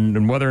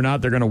and whether or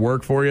not they're going to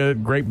work for you,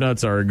 Grape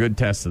Nuts are a good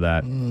test of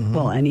that. Mm-hmm.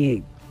 Well,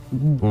 any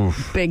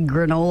big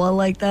granola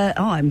like that.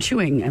 Oh, I'm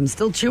chewing. I'm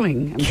still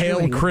chewing.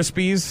 Kale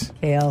Krispies.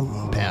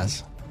 Kale.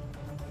 Pass.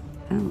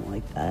 I don't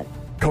like that.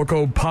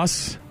 Cocoa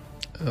Puss.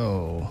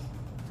 Oh,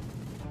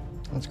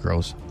 that's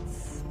gross.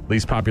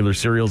 Least popular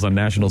cereals on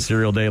National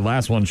Cereal Day.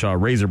 Last one, Shaw,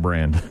 Razor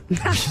Brand.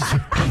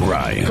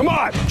 Ryan. Come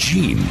on.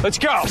 Gene. Let's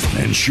go.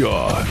 And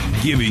Shaw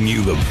giving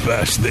you the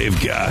best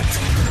they've got.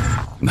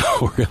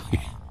 No,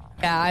 really.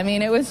 Yeah, I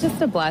mean, it was just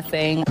a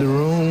blessing. The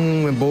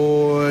room, the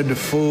board, the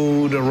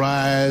food, the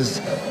rides,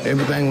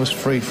 everything was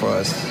free for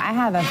us. I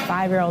have a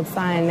 5-year-old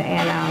son,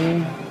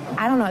 and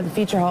I don't know what the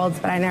future holds,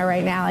 but I know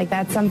right now, like,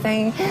 that's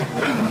something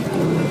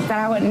that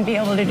I wouldn't be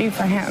able to do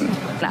for him.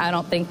 I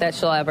don't think that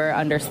she'll ever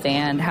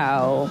understand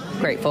how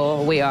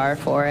grateful we are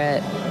for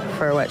it,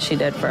 for what she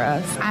did for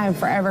us. I'm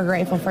forever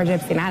grateful for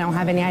Gypsy, and I don't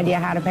have any idea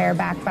how to pay her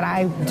back, but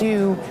I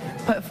do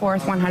put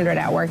forth 100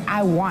 at work.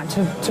 I want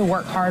to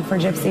work hard for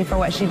Gypsy for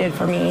what she did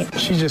for me.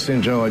 She just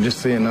enjoyed just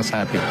seeing us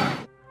happy.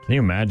 Can you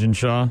imagine,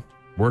 Shaw,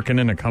 working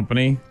in a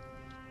company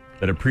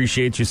that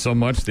appreciates you so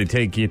much, they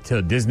take you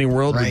to Disney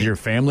World with your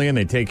family and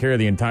they take care of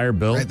the entire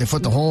bill? Right, they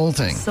foot the whole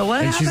thing. So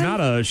what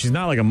happened? She's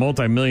not like a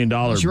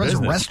multi-million-dollar She runs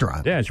business. a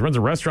restaurant. Yeah, she runs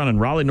a restaurant in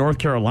Raleigh, North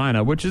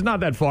Carolina, which is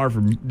not that far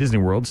from Disney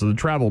World, so the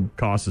travel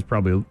cost is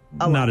probably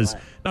not as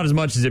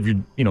much as if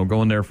you're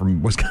going there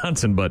from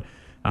Wisconsin. But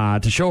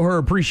to show her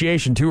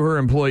appreciation to her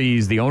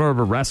employees, the owner of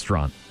a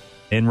restaurant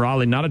in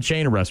Raleigh, not a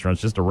chain of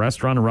restaurants, just a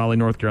restaurant in Raleigh,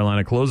 North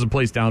Carolina, closed the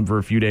place down for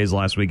a few days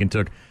last week and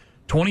took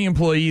 20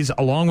 employees,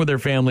 along with their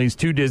families,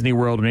 to Disney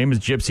World. Her name is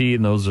Gypsy,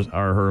 and those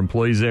are her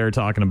employees there,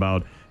 talking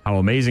about how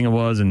amazing it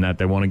was and that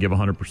they want to give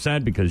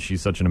 100% because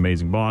she's such an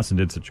amazing boss and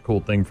did such a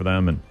cool thing for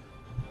them. And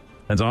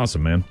that's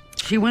awesome, man.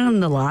 She won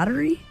the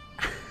lottery?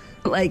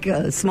 Like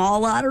a small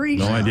lottery?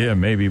 No idea,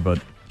 maybe, but...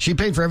 She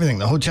paid for everything.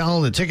 The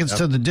hotel, the tickets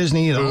to the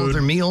Disney, all of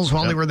their meals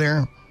while they were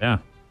there. Yeah.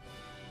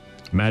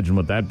 Imagine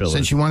what that bill is.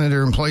 Said she wanted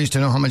her employees to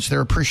know how much they're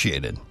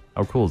appreciated.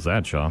 How cool is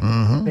that, Shaw?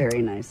 Mm-hmm.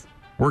 Very nice.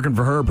 Working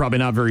for her, probably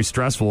not very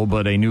stressful,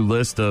 but a new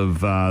list of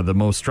the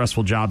most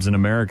stressful jobs in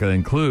America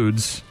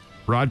includes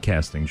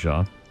broadcasting,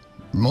 Shaw.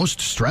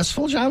 Most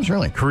stressful jobs,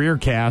 really?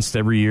 CareerCast,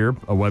 every year,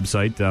 a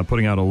website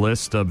putting out a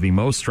list of the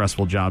most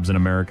stressful jobs in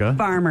America.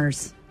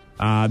 Farmers.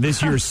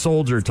 This year,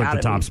 soldier took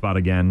the top spot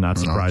again. Not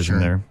surprising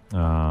there.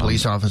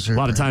 Police officer. A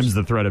lot of times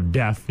the threat of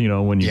death,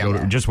 when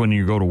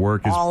you go to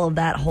work is all of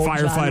that whole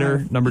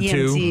firefighter, number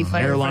EMT, 2,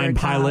 airline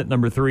pilot,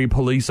 number 3,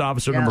 police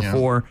officer, number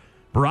 4,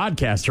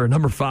 broadcaster,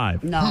 number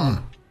 5. No.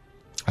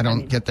 I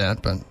don't get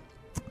that, but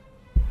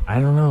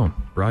I don't know.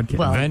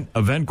 Broadcast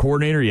event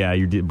coordinator, yeah,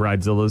 you did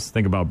Bridezillas.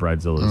 Think about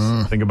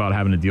Bridezillas. Think about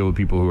having to deal with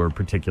people who are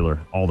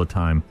particular all the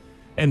time.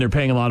 And they're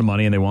paying a lot of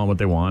money and they want what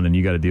they want and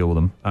you got to deal with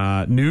them.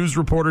 News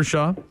reporter,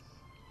 Shaw,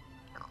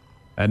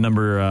 at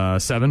number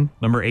 7.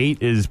 Number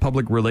 8 is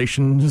public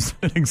relations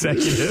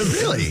executive.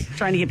 Really?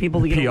 Trying to get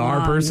people to get PR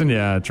along. person,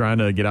 yeah, trying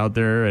to get out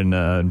there and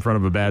in front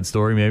of a bad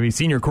story maybe.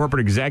 Senior corporate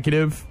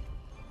executive.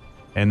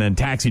 And then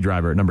taxi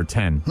driver at number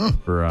 10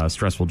 for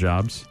stressful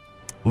jobs.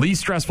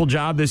 Least stressful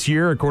job this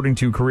year, according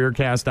to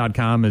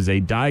CareerCast.com, is a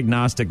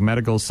diagnostic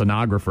medical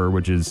sonographer,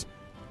 which is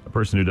a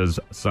person who does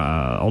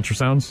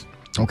ultrasounds.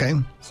 Okay.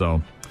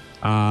 So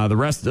the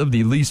rest of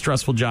the least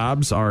stressful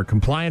jobs are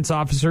compliance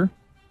officer,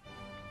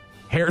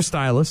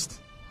 hairstylist.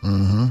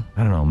 Mm-hmm.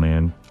 I don't know,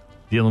 man.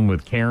 Dealing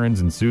with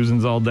Karens and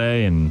Susans all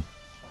day and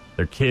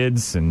their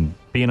kids and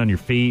being on your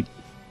feet.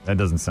 That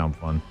doesn't sound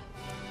fun.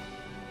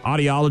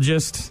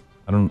 Audiologist.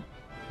 I don't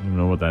even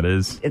know what that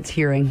is. It's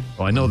hearing.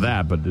 Well, I know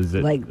that, but is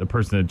it like the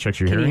person that checks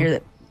your can hearing? You hear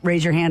that?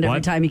 Raise your hand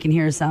every time you can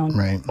hear a sound.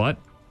 Right. What?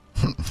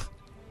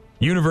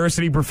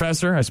 University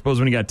professor. I suppose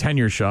when you got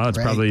tenure, Shaw, it's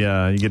probably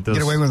you get those.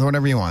 Get away with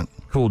whatever you want.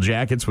 Cool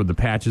jackets with the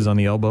patches on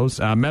the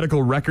elbows.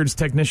 Medical records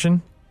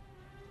technician.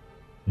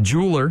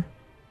 Jeweler.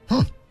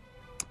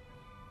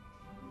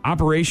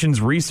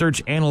 Operations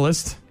research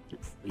analyst.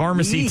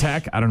 Pharmacy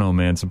tech. I don't know,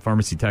 man. Some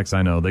pharmacy techs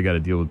I know, they got to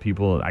deal with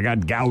people. I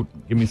got gout.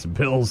 Give me some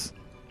pills.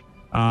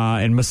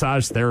 And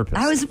massage therapist.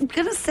 I was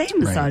going to say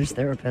massage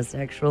therapist,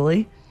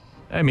 actually.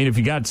 I mean, if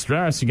you got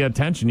stress, you got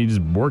tension, you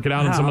just work it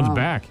out on someone's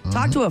back.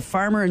 Talk to a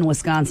farmer in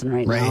Wisconsin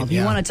right now. If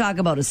you want to talk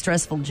about a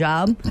stressful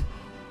job.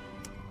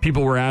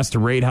 People were asked to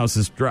rate how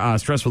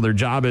stressful their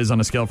job is on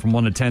a scale from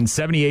 1 to 10.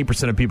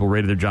 78% of people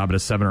rated their job at a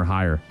 7 or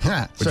higher.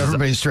 So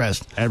everybody's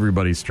stressed.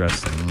 Everybody's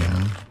stressed.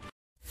 Yeah.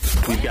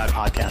 We've got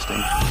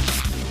podcasting.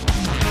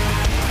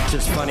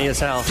 Just funny as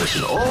hell.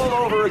 Listen all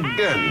over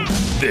again.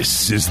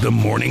 This is the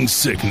Morning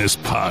Sickness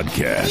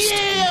Podcast.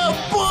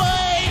 Yeah,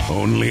 boy!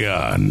 Only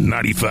on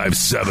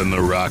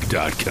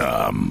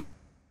 95.7therock.com.